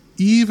that,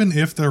 even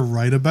if they're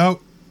right about,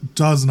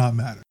 does not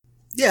matter.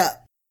 Yeah.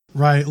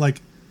 Right?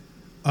 Like,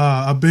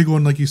 a big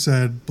one, like you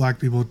said, black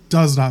people,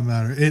 does not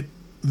matter.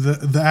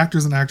 The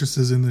actors and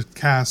actresses in the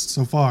cast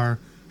so far,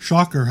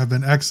 shocker, have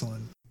been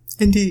excellent.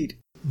 Indeed.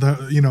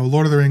 You know,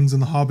 Lord of the Rings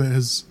and The Hobbit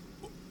has,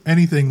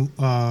 anything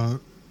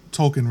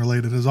Tolkien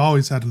related, has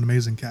always had an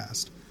amazing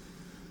cast.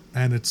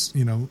 And it's,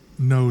 you know,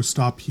 no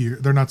stop here.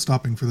 They're not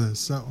stopping for this,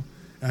 so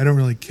I don't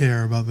really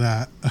care about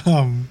that.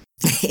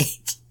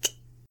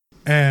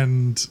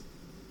 And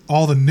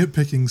all the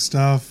nitpicking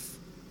stuff,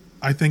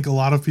 I think a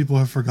lot of people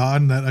have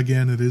forgotten that,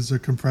 again, it is a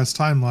compressed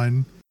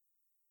timeline.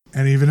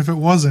 And even if it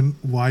wasn't,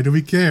 why do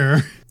we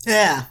care?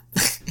 Yeah.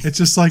 It's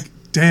just like,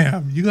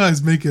 damn, you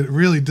guys make it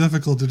really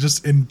difficult to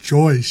just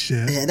enjoy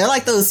shit. Yeah, they're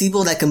like those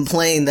people that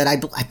complain that I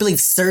believe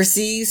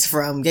Cersei's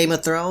from Game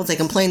of Thrones, they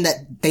complain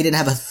that they didn't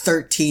have a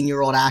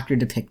 13-year-old actor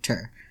depict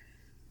her.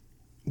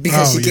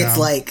 Because she gets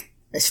like,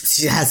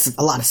 she has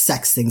a lot of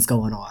sex things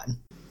going on.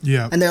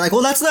 Yeah. And they're like,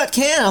 well, that's not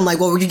canon. I'm like,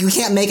 well, you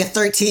can't make a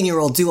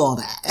 13-year-old do all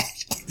that.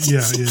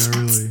 Yeah,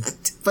 really.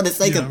 For the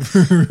sake of for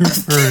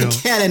real.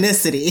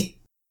 Canonicity.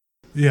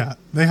 Yeah,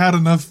 they had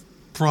enough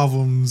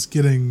problems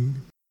getting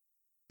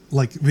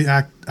like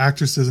the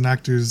actresses and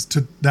actors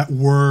that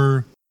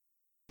were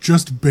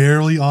just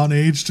barely on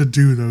age to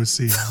do those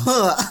scenes.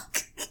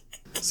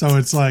 So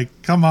it's like,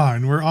 come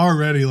on, we're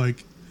already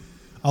like,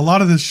 a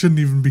lot of this shouldn't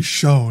even be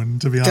shown,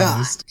 to be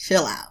honest.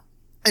 Chill out.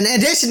 And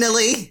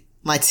additionally,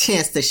 my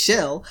chance to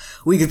shill.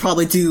 We could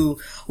probably do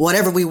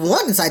whatever we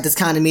want inside this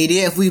kind of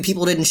media if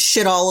people didn't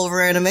shit all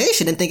over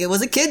animation and think it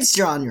was a kid's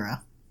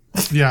genre.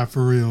 Yeah,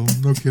 for real.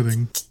 No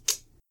kidding.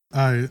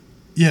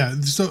 Yeah,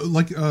 so,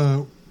 like,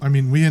 I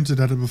mean, we hinted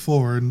at it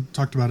before and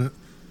talked about it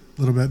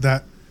a little bit,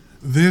 that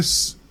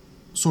this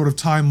sort of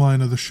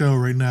timeline of the show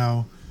right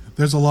now,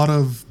 there's a lot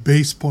of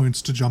base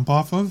points to jump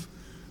off of,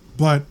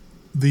 but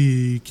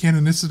the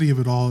canonicity of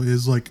it all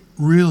is, like,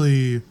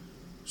 really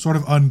sort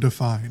of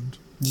undefined.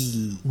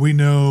 We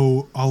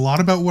know a lot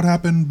about what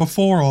happened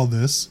before all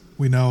this.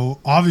 We know,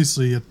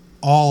 obviously,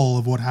 all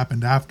of what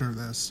happened after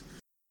this.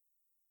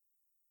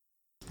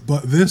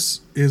 But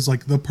this is,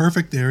 like, the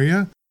perfect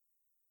area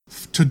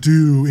to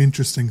do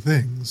interesting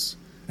things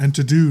and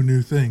to do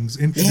new things,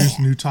 introduce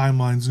new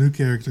timelines, new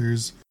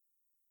characters,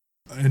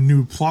 and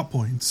new plot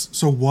points.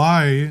 So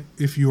why,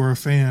 if you are a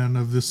fan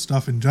of this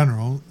stuff in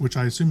general, which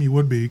I assume you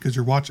would be because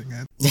you're watching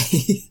it,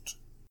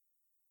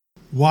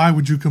 why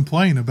would you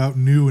complain about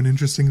new and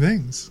interesting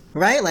things?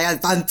 Right? Like,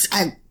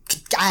 I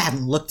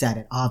haven't looked at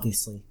it,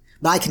 obviously.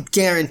 But I can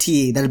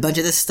guarantee that a bunch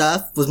of this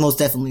stuff was most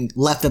definitely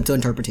left up to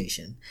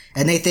interpretation.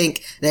 And they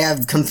think they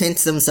have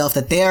convinced themselves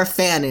that their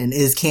fanon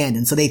is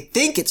canon, so they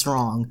think it's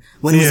wrong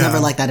when it was never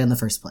like that in the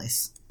first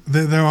place.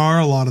 There are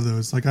a lot of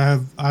those. Like,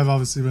 I've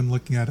obviously been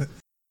looking at it.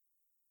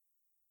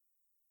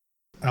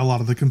 A lot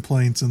of the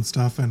complaints and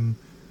stuff, and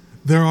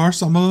there are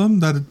some of them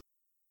that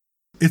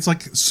it's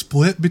like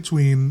split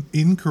between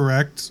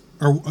incorrect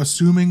or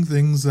assuming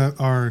things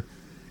that are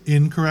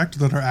incorrect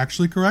that are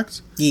actually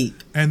correct.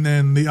 Deep. And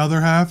then the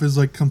other half is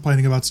like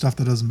complaining about stuff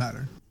that doesn't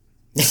matter.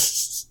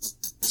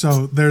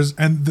 So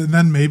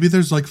then maybe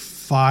there's like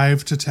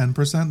 5 to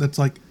 10% that's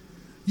like,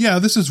 yeah,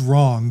 this is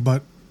wrong,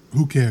 but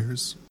who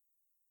cares?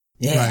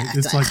 Yeah. Right.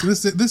 It's like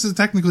this is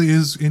technically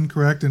is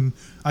incorrect, and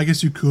I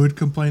guess you could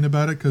complain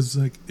about it because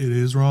like it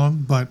is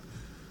wrong, but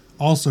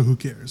also who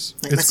cares?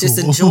 Like, let's just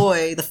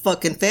enjoy the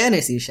fucking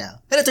fantasy show.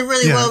 And it's a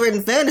really well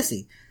written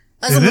fantasy.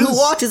 As someone who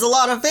watches a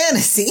lot of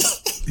fantasy.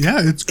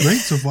 Yeah, it's great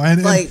so far.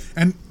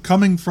 And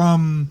coming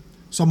from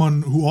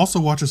someone who also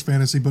watches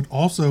fantasy, but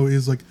also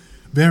is like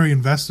very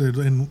invested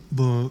in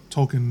the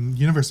Tolkien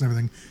universe and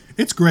everything,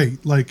 it's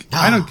great. Like,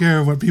 I don't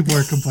care what people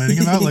are complaining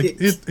about. Like,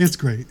 it's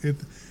great.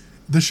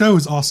 The show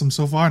is awesome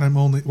so far,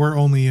 and we're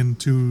only in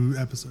 2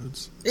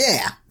 episodes.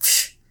 Yeah.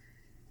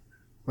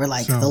 We're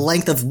like the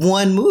length of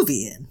one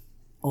movie in.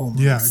 Almost.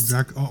 Yeah,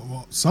 exactly. Oh,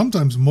 well,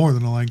 sometimes more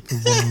than the length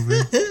of one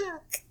movie.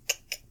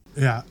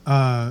 Yeah,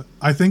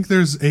 I think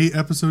there's 8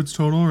 episodes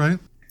total, right?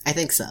 I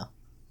think so.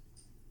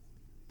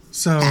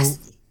 So,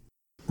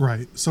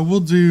 right. So we'll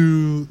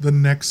do the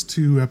next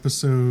 2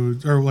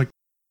 episodes, or like,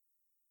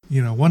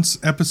 you know, once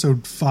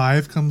episode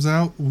 5 comes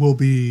out, will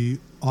be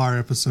our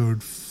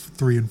episode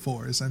 3 and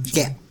 4,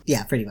 essentially.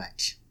 Yeah, pretty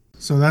much.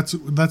 So that's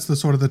the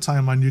sort of the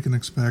timeline you can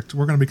expect.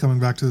 We're going to be coming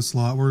back to this a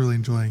lot. We're really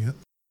enjoying it.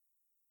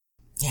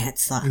 Yeah, it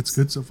sucks. It's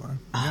good so far.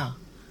 Yeah.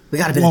 We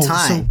got a bit of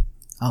time.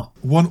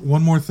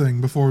 One more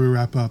thing before we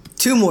wrap up.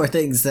 2 more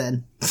things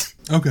then.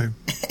 Okay.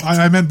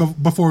 I meant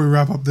before we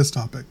wrap up this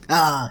topic.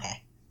 Oh,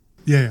 okay.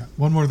 Yeah.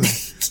 One more thing.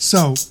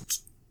 So,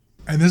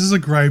 and this is a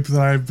gripe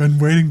that I've been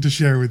waiting to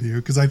share with you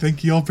because I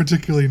think you'll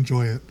particularly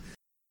enjoy it.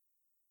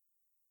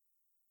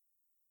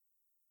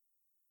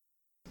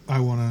 I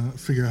want to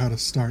figure out how to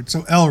start.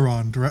 So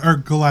Elrond, or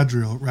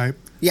Galadriel, right?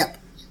 Yep.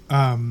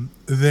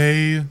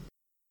 They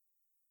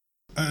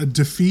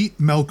defeat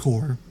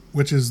Melkor,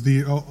 which is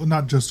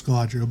not just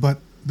Galadriel, but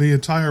the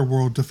entire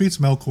world defeats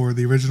Melkor,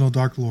 the original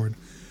Dark Lord.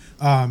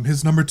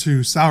 His number 2,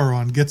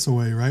 Sauron, gets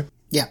away, right?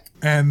 Yeah.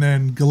 And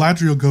then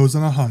Galadriel goes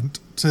on a hunt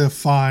to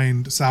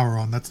find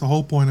Sauron. That's the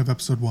whole point of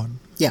episode 1.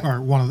 Yeah.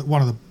 Or one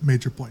of the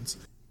major points.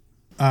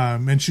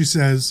 And she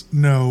says,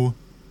 no,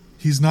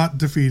 he's not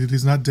defeated.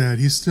 He's not dead.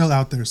 He's still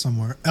out there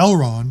somewhere.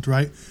 Elrond,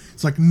 right?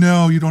 It's like,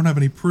 no, you don't have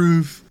any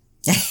proof.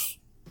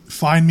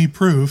 Find me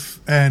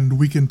proof, and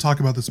we can talk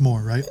about this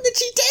more, right? That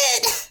she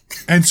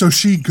did. And so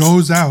she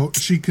goes out.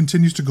 She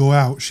continues to go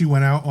out. She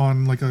went out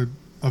on like a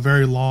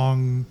very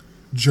long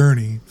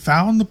journey.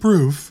 Found the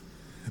proof.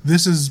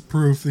 This is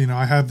proof. You know,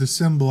 I have this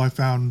symbol. I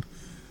found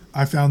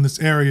this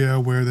area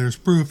where there's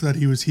proof that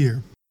he was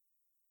here.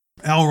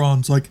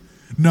 Elrond's like,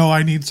 no,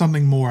 I need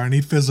something more. I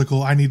need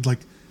physical. I need like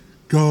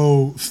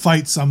go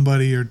fight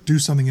somebody or do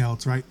something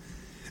else, right?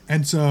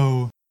 And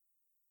so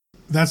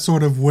that's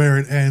sort of where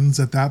it ends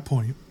at that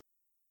point.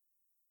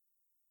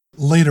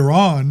 Later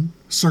on,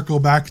 circle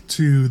back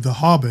to The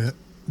Hobbit,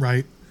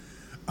 right?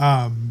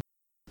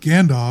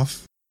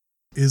 Gandalf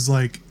is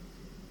like,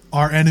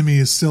 our enemy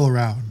is still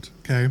around,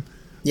 okay?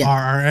 Yeah.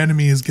 Our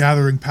enemy is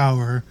gathering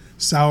power.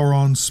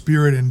 Sauron's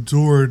spirit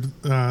endured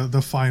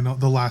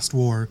the last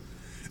war.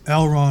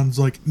 Elrond's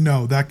like,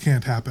 no, that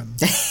can't happen.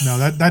 No,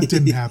 that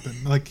didn't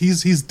happen. Like,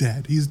 he's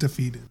dead. He's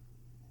defeated.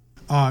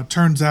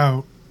 Turns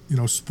out, you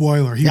know,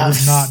 spoiler, he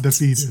was not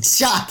defeated.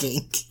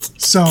 Shocking.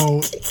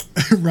 So,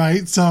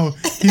 right? So,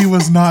 he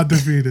was not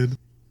defeated.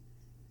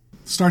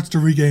 Starts to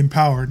regain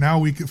power. Now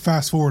we can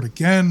fast forward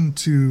again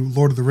to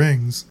Lord of the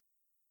Rings.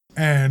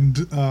 And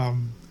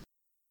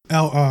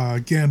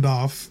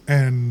Gandalf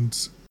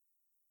and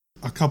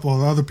a couple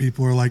of other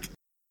people are like,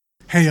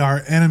 hey,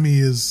 our enemy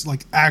is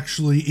like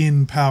actually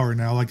in power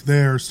now. Like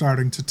they're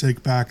starting to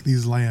take back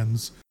these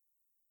lands.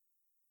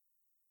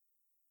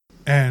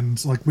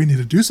 And like, we need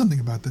to do something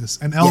about this.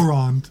 And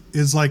Elrond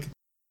is like,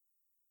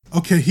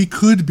 okay, he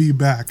could be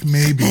back,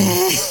 maybe.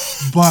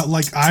 But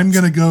like, I'm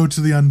going to go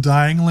to the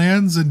Undying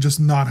Lands and just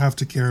not have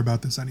to care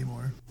about this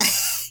anymore.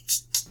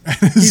 And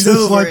it's He's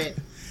just over like, it.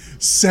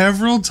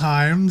 several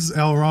times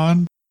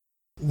Elrond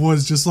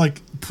was just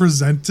like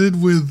presented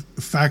with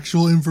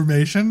factual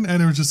information,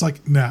 and it was just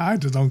like, nah, I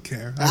just don't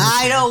care.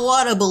 I don't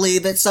want to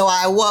believe it, so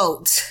I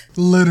won't.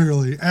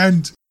 Literally.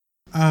 And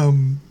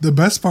the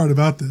best part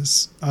about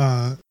this,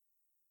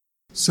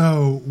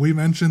 so we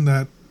mentioned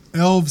that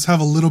elves have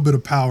a little bit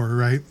of power,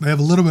 right? They have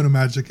a little bit of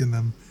magic in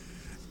them.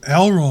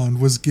 Elrond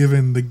was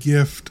given the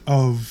gift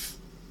of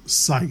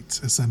sight,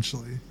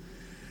 essentially.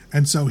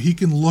 And so he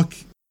can look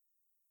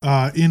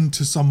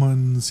into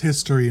someone's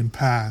history and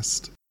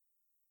past.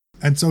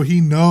 And so he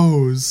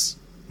knows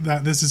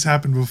that this has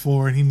happened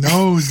before, and he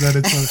knows that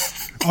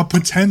it's a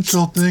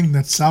potential thing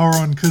that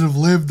Sauron could have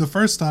lived the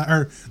first time,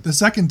 or the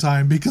second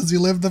time, because he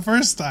lived the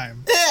first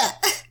time.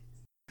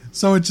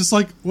 So it's just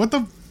like, what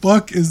the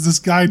fuck is this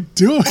guy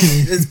doing?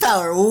 His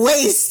power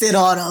wasted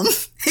on him.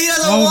 He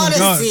doesn't want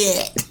to see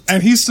it.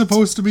 And he's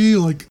supposed to be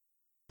like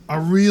a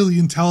really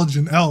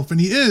intelligent elf, and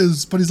he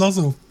is, but he's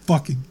also a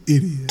fucking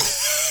idiot.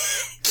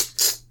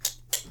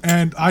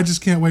 And I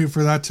just can't wait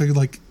for that to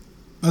like,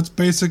 that's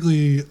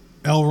basically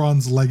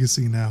Elrond's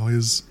legacy now,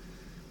 is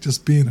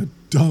just being a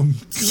dumb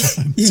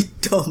cunt. You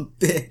dumb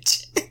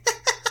bitch.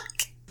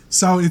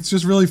 So it's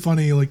just really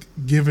funny, like,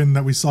 given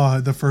that we saw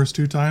it the first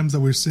two times,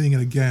 that we're seeing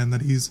it again,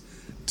 that he's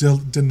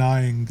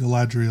denying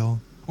Galadriel.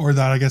 Or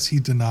that I guess he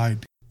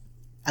denied.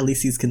 At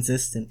least he's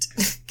consistent.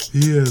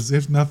 He is.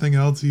 If nothing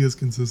else, he is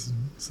consistent.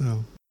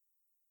 So,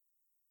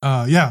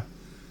 yeah.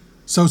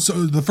 So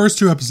the first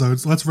two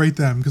episodes, let's rate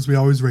them, because we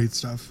always rate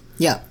stuff.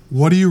 Yeah.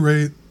 What do you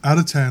rate out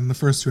of 10 the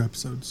first two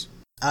episodes?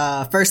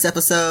 First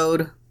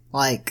episode,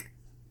 like,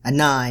 a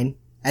 9.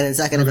 And then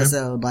second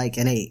episode, like,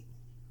 an 8.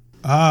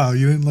 Ah,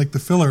 you didn't like the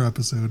filler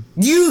episode.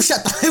 You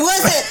shut the... It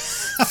wasn't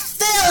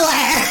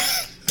filler!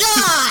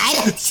 God!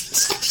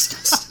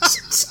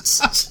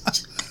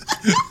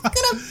 I'm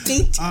gonna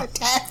beat you to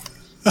death.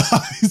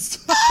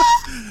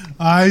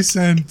 I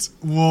sent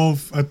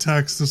Wolf a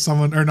text of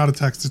someone, or not a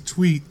text, a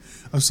tweet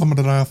of someone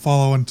that I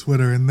follow on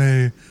Twitter, and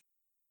they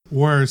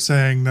were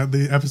saying that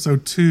the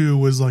episode 2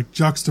 was like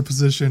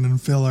juxtaposition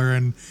and filler,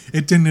 and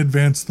it didn't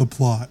advance the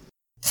plot.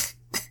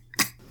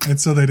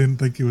 And so they didn't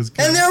think it was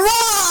good. And they're wrong!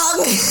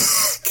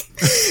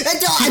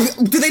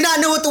 Do they not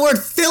know what the word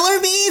filler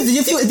means?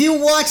 If you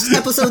watched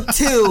episode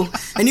 2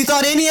 and you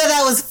thought any of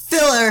that was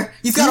filler,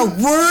 you've got a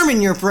worm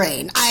in your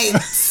brain.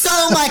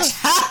 So much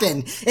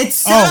happened. It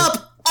set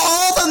up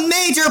all the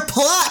major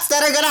plots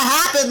that are gonna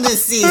happen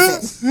this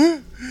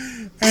season.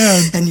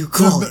 And you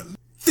call it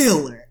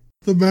filler.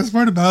 The best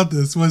part about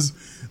this was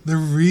the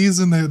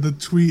reason that the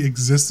tweet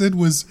existed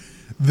was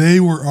they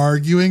were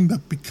arguing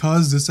that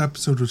because this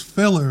episode was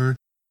filler,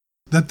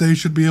 that they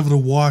should be able to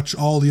watch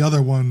all the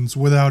other ones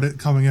without it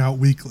coming out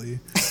weekly.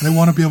 They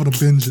want to be able to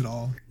binge it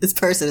all. This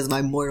person is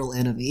my mortal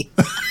enemy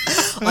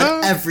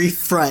on every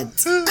front.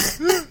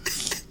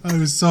 That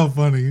was so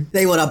funny.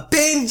 They want to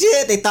binge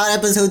it. They thought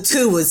episode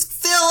 2 was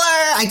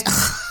filler.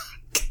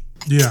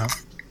 Yeah.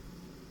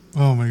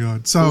 Oh my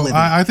god. So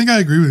I think I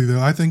agree with you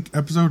though. I think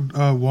episode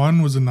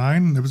 1 was a 9,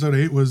 and episode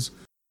 8 was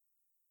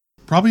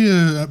probably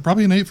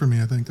an 8 for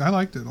me. I think I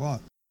liked it a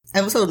lot.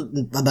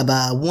 Episode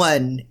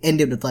 1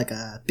 ended with like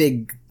a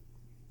big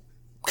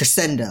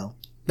crescendo,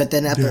 but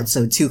then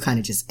episode 2 kind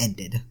of just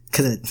ended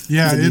because it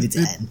needed to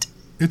end.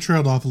 It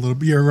trailed off a little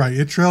bit. You're right.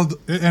 It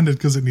ended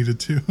because it needed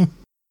to.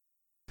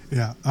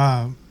 Yeah.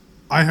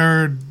 I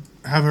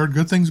have heard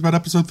good things about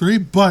episode 3,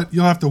 but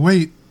you'll have to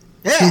wait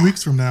 2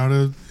 weeks from now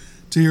to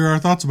hear our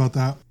thoughts about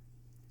that.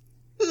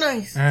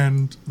 Nice.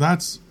 And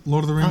that's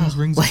Lord of the Rings,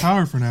 Rings of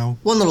Power for now.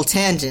 One little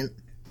tangent.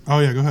 Oh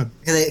yeah, go ahead.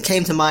 Because it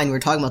came to mind, we were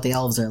talking about the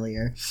elves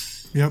earlier.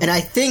 Yep. And I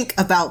think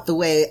about the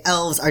way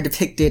elves are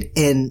depicted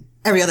in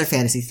every other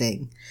fantasy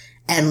thing.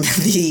 And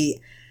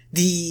the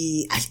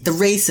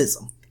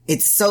racism.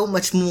 It's so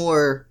much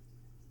more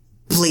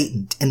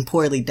blatant and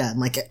poorly done.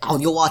 Like,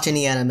 you'll watch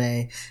any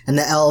anime, and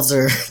the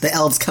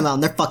elves come out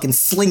and they're fucking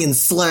slinging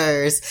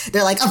slurs.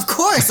 They're like, of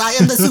course, I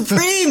am the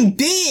supreme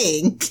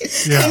being,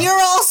 and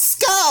you're all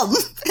scum.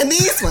 And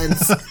these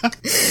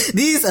ones,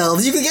 these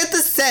elves, you can get the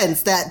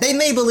sense that they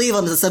may believe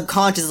on the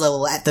subconscious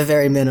level, at the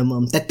very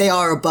minimum, that they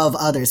are above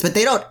others, but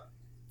they don't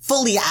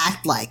fully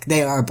act like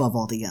they are above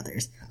all the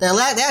others. They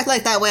act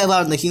like that way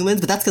about the humans,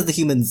 but that's because the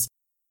humans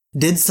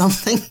did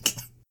something.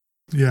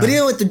 Yeah. But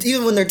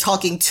even when they're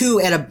talking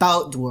to and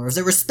about dwarves,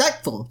 they're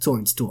respectful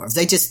towards dwarves.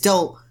 They just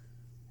don't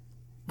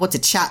want to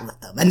chat with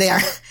them. And they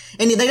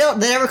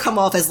never come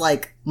off as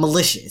like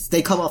malicious.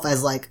 They come off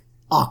as like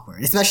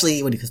awkward.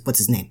 Especially what's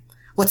his name?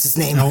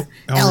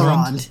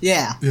 Elrond.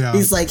 Yeah.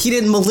 He's like, he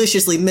didn't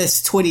maliciously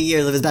miss 20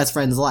 years of his best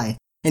friend's life.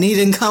 And he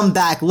didn't come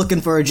back looking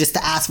for her just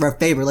to ask for a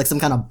favor like some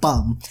kind of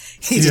bum.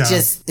 It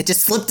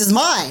just slipped his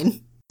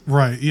mind.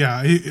 Right,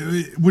 yeah.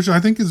 Which I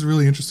think is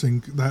really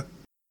interesting that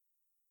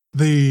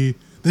they've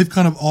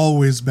kind of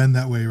always been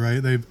that way,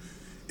 right?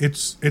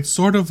 It's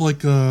sort of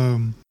like a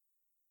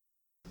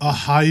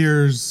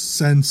higher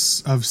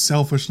sense of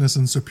selfishness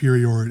and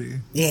superiority.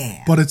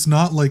 Yeah. But it's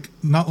not like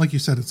you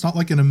said, it's not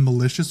like in a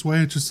malicious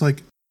way. It's just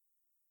like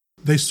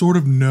they sort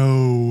of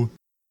know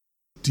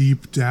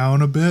deep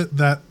down a bit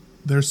that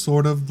they're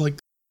sort of like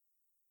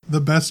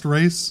the best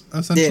race,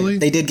 essentially.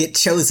 They did get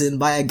chosen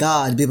by a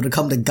god to be able to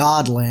come to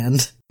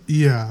Godland.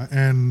 Yeah,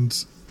 and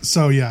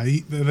so yeah,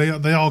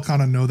 they all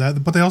kind of know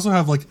that, but they also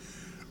have like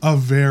a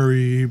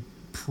very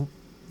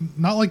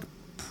not like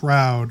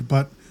proud,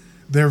 but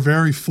they're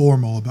very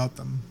formal about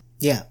them.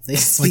 Yeah, they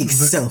speak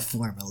so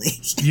formally.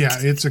 Yeah,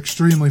 it's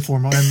extremely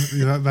formal,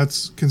 and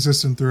that's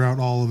consistent throughout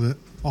all of it,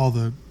 all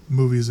the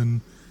movies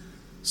and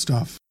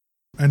stuff.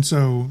 And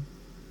so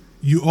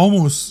you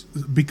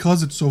almost,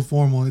 because it's so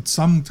formal, it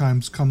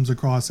sometimes comes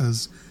across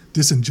as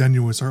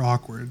disingenuous or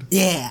awkward.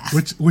 Yeah.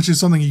 Which is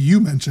something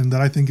you mentioned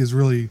that I think is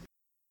really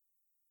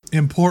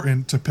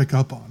important to pick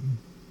up on.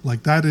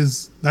 Like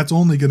that's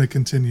only going to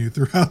continue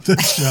throughout the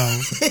show.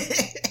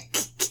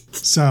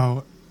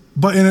 So,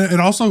 but it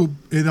also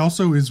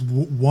is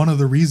one of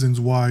the reasons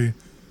why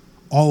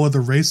all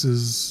other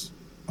races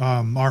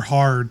are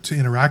hard to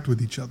interact with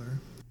each other.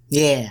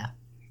 Yeah.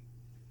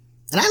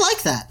 And I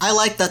like that. I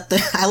like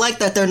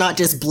that they're not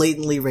just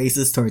blatantly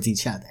racist towards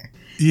each other.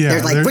 Yeah.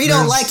 They're like, we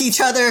don't like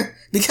each other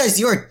because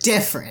you're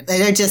different.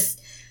 And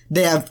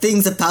they have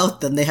things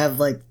about them. They have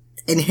like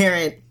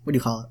inherent, what do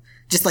you call it?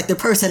 Just like their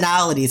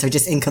personalities are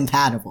just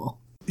incompatible.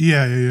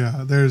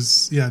 Yeah.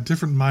 There's,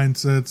 different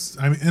mindsets.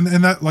 I mean,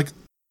 and that like,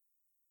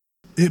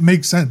 it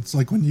makes sense.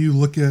 Like when you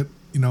look at,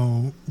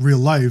 real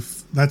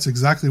life, that's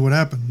exactly what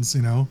happens,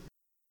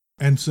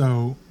 And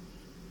so,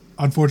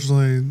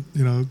 unfortunately,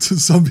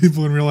 some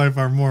people in real life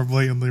are more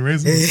blatantly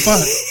racist,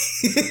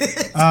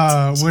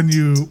 but when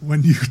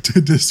you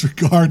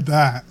disregard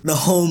that, the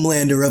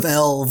Homelander of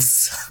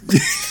elves,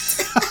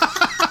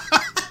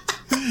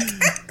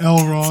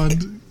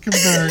 Elrond,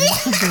 comparable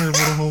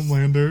to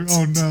Homelander.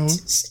 Oh no,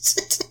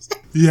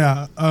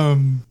 yeah.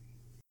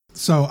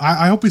 So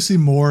I hope we see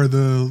more of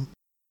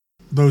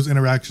those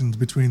interactions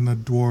between the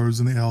dwarves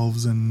and the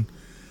elves and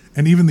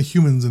even the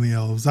humans and the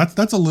elves.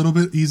 That's a little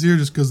bit easier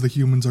just because the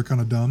humans are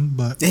kind of dumb,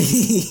 but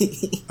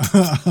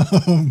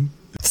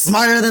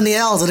smarter than the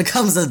elves when it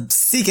comes to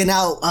seeking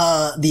out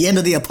the end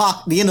of the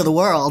end of the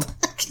world.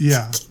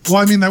 Yeah. Well,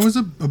 I mean, that was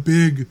a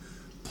big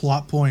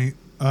plot point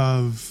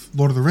of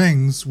Lord of the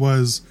Rings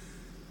was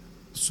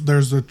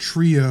there's a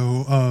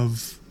trio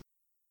of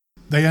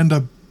they end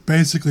up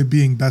basically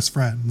being best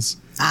friends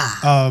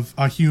of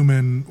a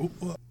human,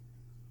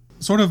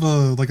 sort of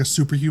like a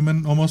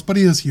superhuman almost, but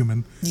he is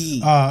human,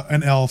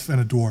 an elf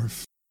and a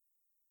dwarf.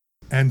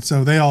 And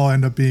so they all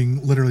end up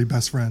being literally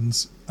best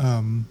friends.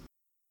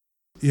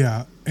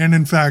 Yeah. And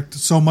in fact,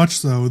 so much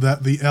so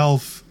that the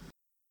elf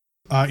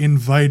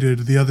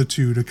invited the other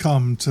two to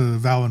come to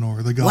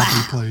Valinor, the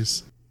godly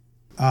place.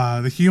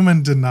 The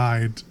human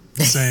denied,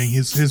 saying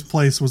his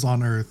place was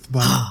on Earth,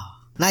 but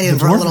not even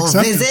for a little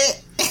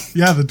visit.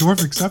 Yeah, the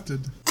dwarf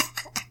accepted.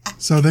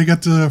 So they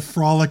get to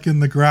frolic in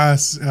the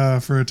grass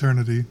for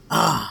eternity.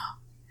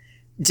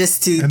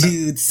 Just two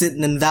dudes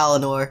sitting in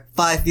Valinor,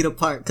 5 feet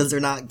apart because they're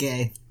not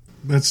gay.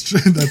 That's true.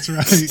 That's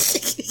right.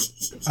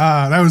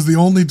 That was the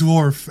only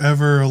dwarf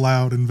ever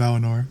allowed in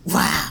Valinor.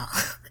 Wow.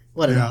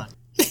 What an honor.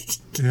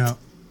 Yeah.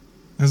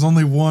 There's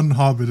only one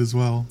hobbit as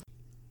well.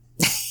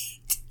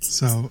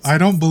 So I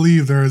don't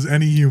believe there is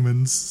any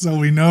humans. So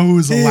we know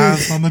who's the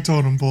last on the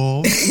totem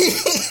pole.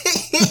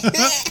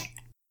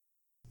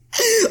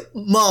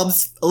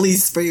 Mom's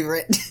least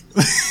favorite.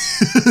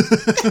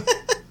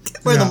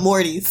 We're the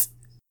Mortys.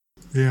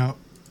 Yeah.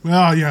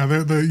 Well, yeah,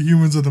 the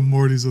humans are the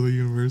Mortys of the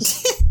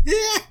universe.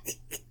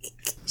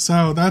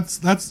 So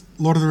that's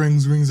Lord of the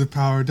Rings, Rings of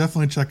Power.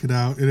 Definitely check it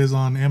out. It is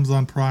on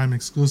Amazon Prime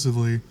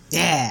exclusively.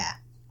 Yeah.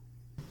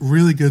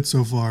 Really good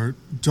so far.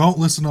 Don't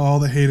listen to all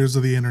the haters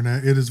of the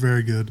internet. It is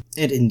very good.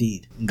 It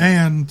indeed.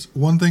 And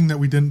one thing that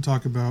we didn't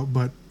talk about,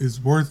 but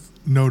is worth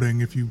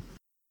noting if you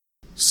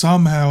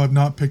somehow have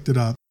not picked it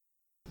up,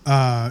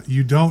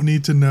 you don't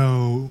need to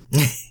know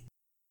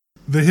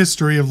the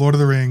history of Lord of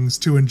the Rings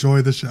to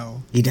enjoy the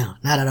show. You don't.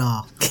 Not at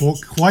all. Well,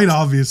 quite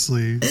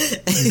obviously,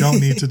 you don't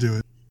need to do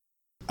it.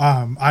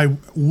 I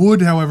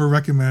would, however,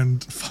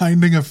 recommend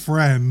finding a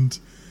friend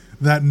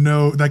that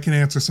can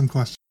answer some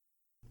questions.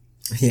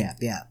 Yeah.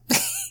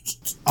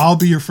 I'll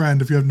be your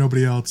friend if you have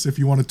nobody else. If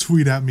you want to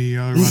tweet at me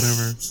or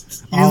whatever.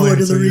 Your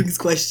Lord of the Rings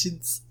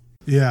questions.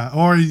 Yeah,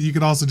 or you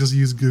could also just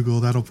use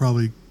Google. That'll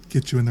probably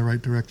get you in the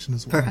right direction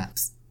as well.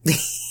 Perhaps.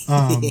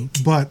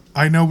 But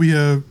I know we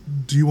have...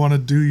 Do you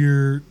want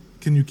to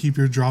can you keep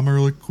your drama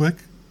really quick?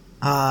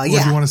 Or do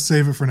you want to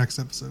save it for next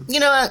episode? You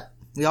know what?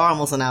 We are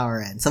almost an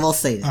hour in, so we'll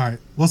save it. All right,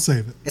 we'll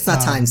save it. It's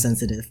not time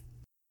sensitive.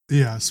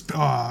 Yeah,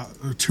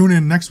 tune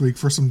in next week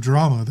for some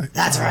drama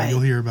that's right.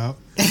 You'll hear about.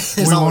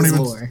 There's always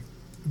more.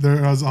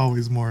 There is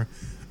always more.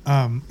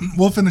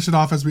 We'll finish it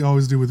off as we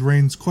always do with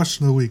Rain's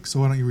question of the week. So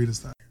why don't you read us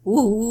that?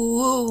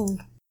 Ooh.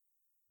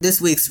 This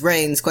week's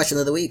Rain's question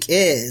of the week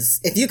is,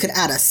 if you could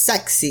add a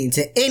sex scene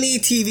to any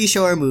TV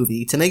show or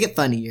movie to make it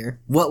funnier,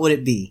 what would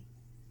it be?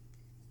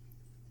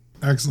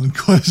 Excellent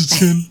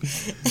question.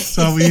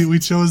 So we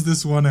chose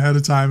this one ahead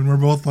of time, and we're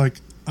both like,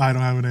 I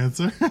don't have an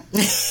answer.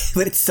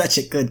 But it's such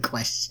a good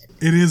question.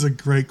 It is a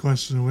great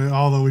question,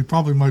 although we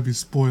probably might be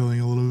spoiling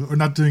a little bit, or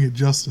not doing it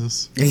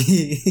justice.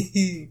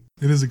 It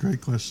is a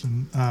great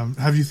question.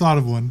 Have you thought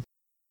of one?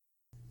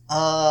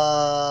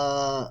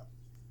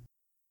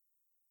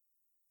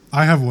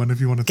 I have one if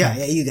you want to think.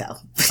 Yeah, you go.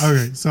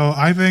 Okay, so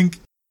I think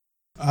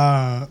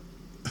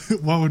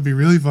what would be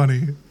really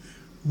funny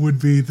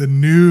would be the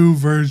new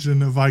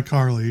version of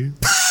iCarly.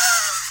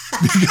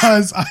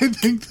 Because I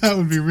think that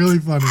would be really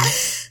funny.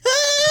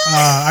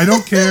 I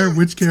don't care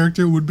which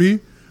character it would be,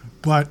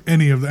 but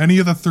any of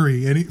the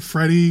three,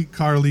 Freddie,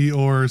 Carly,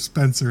 or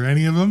Spencer,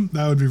 any of them,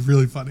 that would be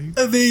really funny.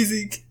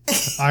 Amazing.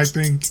 I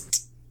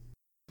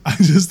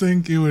just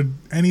think it would,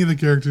 any of the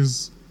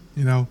characters,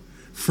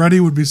 Freddie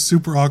would be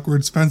super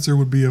awkward, Spencer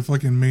would be a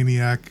fucking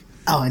maniac.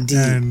 Oh, indeed.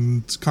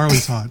 And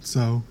Carly's hot,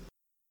 so.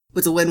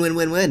 It's a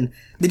win-win-win-win.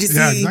 Did you see?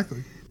 Yeah,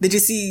 exactly. Did you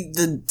see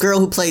the girl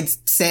who played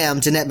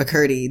Sam, Jeanette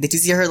McCurdy? Did you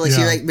see her? Like,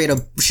 yeah.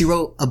 She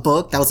wrote a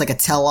book that was like a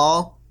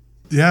tell-all.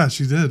 Yeah,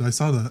 she did. I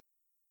saw that.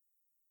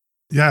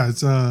 Yeah,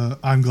 it's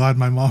I'm glad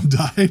my mom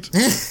died.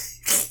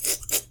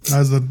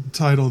 That's the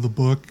title of the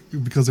book,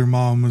 because her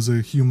mom was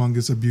a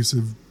humongous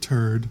abusive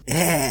turd.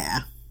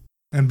 Yeah.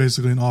 And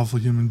basically an awful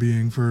human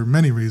being for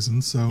many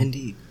reasons. So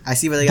indeed. I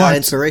see where they got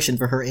inspiration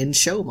for her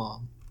in-show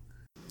mom.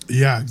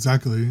 Yeah,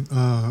 exactly.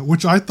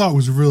 Which I thought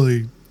was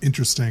really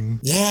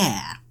interesting.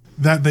 Yeah.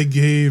 That they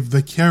gave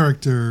the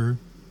character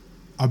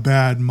a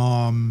bad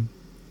mom,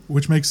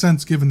 which makes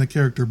sense given the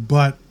character,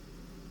 but,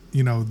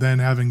 then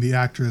having the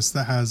actress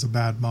that has a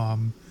bad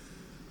mom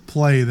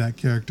play that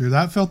character,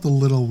 that felt a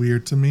little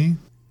weird to me.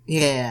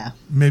 Yeah.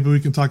 Maybe we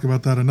can talk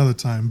about that another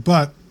time,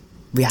 but...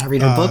 We gotta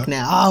read our book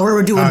now. Oh,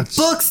 we're doing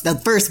books! The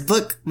first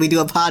book we do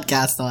a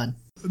podcast on.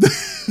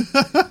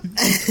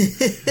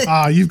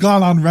 You've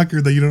gone on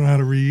record that you don't know how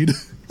to read.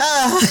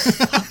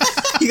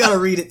 You gotta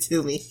read it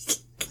to me.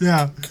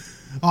 Yeah.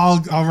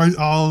 I'll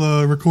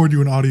record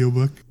you an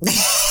audiobook.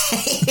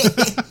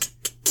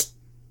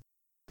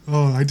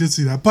 Oh, I did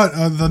see that. But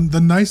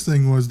the nice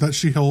thing was that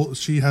she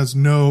has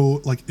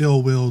no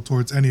ill will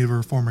towards any of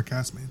her former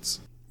castmates.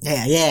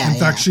 Yeah. In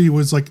fact, she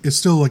was is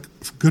still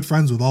good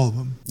friends with all of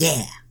them.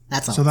 Yeah,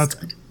 that's all. So that's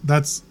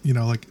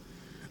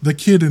the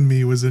kid in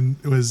me was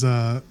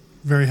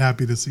very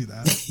happy to see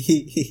that.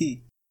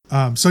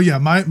 So yeah,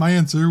 my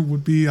answer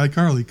would be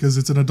iCarly, because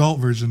it's an adult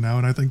version now,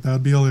 and I think that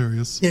would be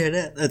hilarious.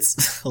 Yeah,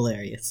 that's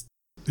hilarious.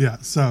 Yeah.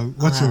 So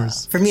what's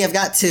yours? For me, I've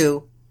got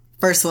two.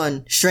 First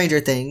one, Stranger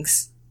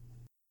Things.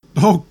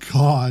 Oh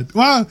God!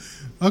 Well,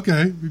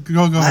 okay,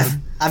 go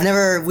ahead. I've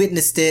never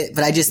witnessed it,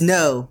 but I just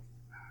know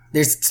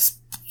there's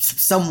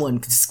someone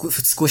could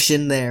squish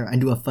in there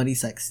and do a funny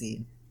sex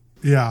scene.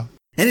 Yeah,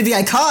 and it'd be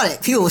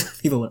iconic.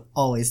 People would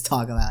always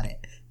talk about it.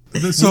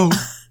 So,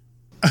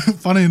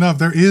 funny enough,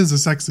 there is a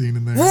sex scene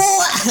in there.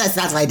 That's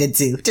what I did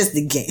too, just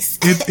in case.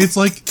 They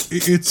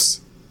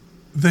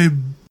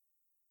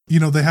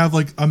have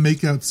a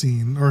makeout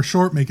scene or a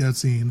short makeout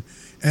scene,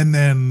 and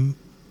then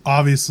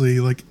obviously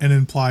an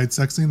implied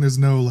sex scene. There's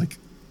no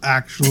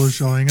actual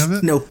showing of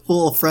it. No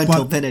full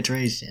frontal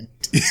penetration.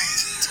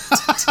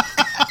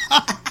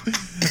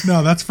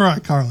 No, that's for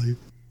iCarly.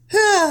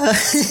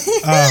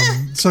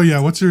 So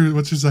yeah, what's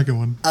your second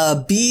one?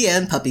 Bee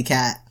and Puppy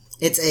Cat.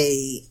 It's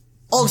a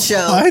old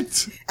show.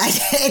 What?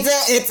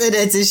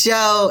 It's a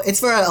show. It's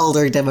for an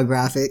older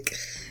demographic.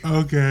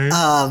 Okay.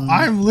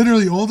 I'm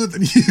literally older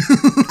than you.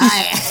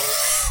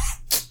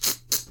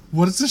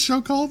 What is this show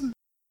called?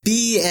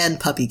 Bee and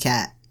Puppy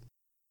Cat.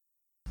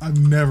 I've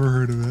never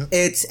heard of it.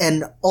 It's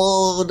an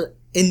old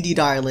indie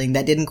darling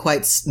that didn't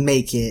quite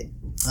make it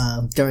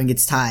during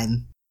its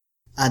time.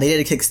 They did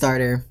a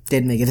Kickstarter,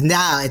 didn't make it.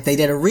 Now they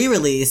did a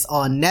re-release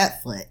on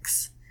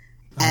Netflix.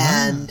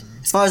 And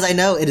as far as I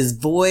know, it is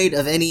void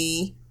of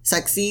any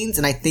sex scenes,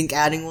 and I think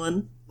adding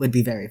one would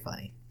be very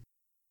funny.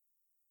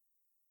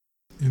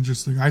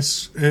 Interesting.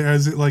 Is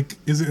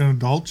it an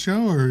adult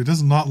show, or it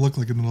does not look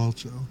like an adult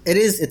show? It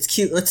is. It's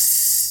cute.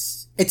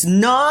 It's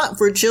not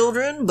for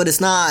children, but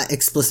it's not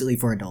explicitly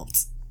for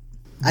adults.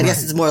 I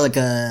guess it's more like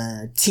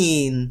a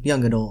teen,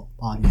 young adult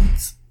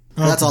audience.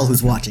 Okay. That's all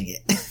who's watching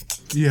it.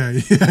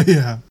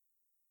 Yeah.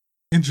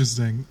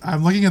 Interesting.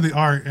 I'm looking at the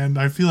art, and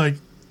I feel like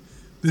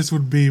this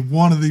would be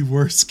one of the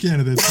worst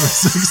candidates for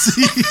sex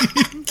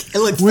scene. It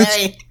looks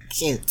very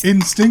cute.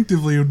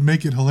 Instinctively would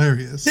make it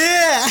hilarious.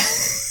 Yeah.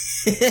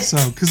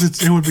 So, because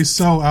it would be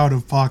so out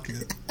of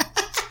pocket.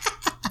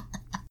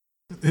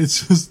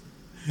 It's just,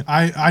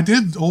 I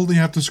did only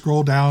have to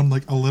scroll down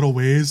a little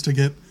ways to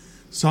get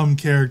some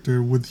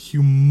character with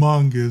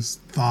humongous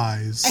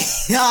thighs.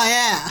 Oh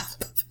yeah.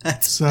 I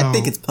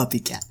think it's Puppy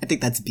Cat. I think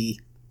that's B.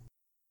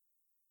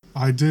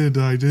 I did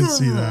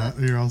see that.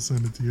 Here, I'll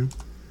send it to you.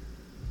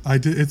 I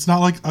did. It's not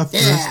like a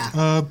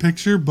thrift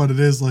picture, but it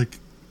is like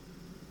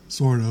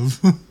sort of.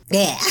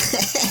 Yeah.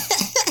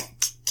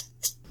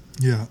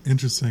 Yeah,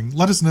 interesting.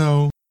 Let us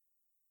know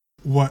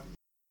what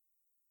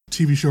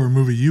TV show or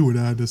movie you would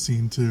add a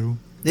scene to.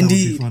 That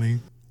Indeed. would be funny.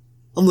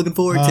 I'm looking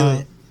forward to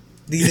it.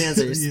 These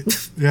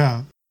answers.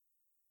 Yeah.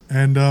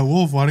 And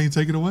Wolf, why don't you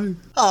take it away?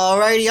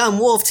 Alrighty, I'm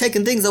Wolf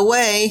taking things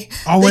away.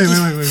 Oh, wait.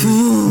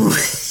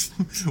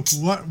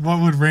 What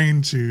would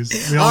Rain choose?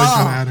 We always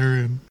gotta add her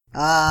in.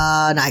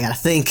 Now I gotta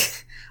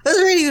think. What's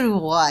Rain even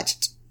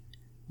watched?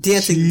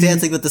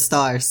 Dancing with the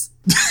Stars.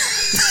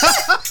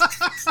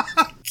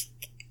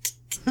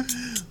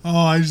 Oh,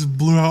 I just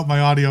blew out my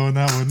audio in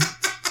that one.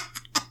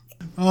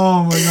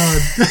 Oh my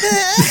god.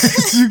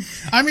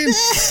 I mean,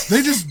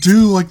 they just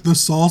do like the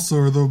salsa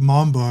or the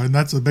mambo, and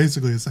that's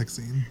basically a sex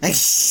scene.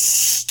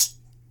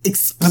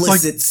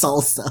 Explicit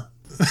salsa.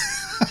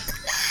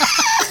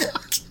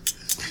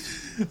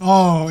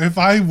 Oh, if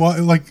I'm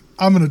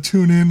gonna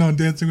tune in on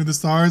Dancing with the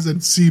Stars and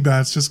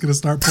Seabass just gonna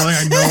start playing,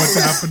 I know what's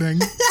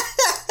happening.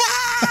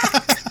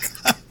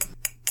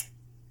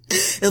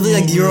 It'll be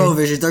like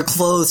Eurovision. Their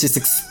clothes just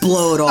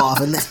explode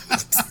off. And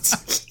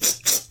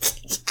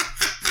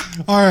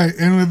all right,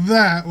 and with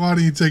that, why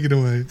don't you take it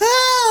away?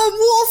 I'm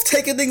Wolf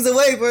taking things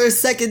away for a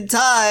second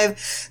time.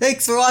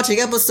 Thanks for watching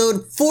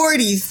episode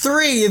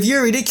 43 of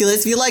You're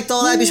Ridiculous. If you liked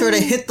all that, be sure to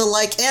hit the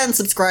like and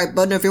subscribe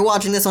button. If you're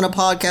watching this on a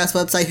podcast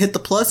website, hit the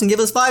plus and give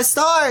us 5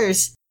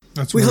 stars.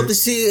 That's We right. hope to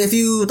see, if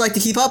you would like to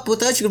keep up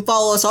with us, you can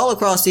follow us all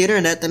across the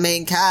internet, the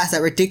main cast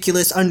at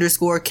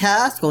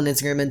ridiculous_cast on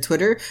Instagram and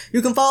Twitter.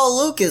 You can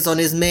follow Lucas on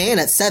his main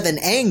at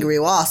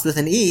 7AngryWasp with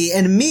an E,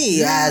 and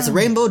me as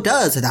Rainbow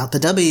Does without the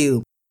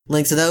W.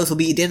 Links to those will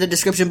be in the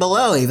description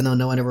below, even though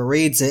no one ever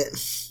reads it.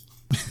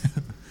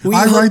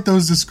 I write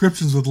those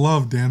descriptions with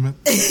love, damn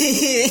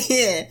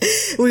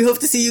it. We hope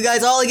to see you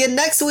guys all again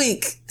next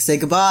week. Say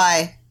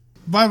goodbye.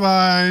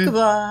 Bye-bye.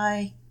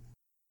 Goodbye.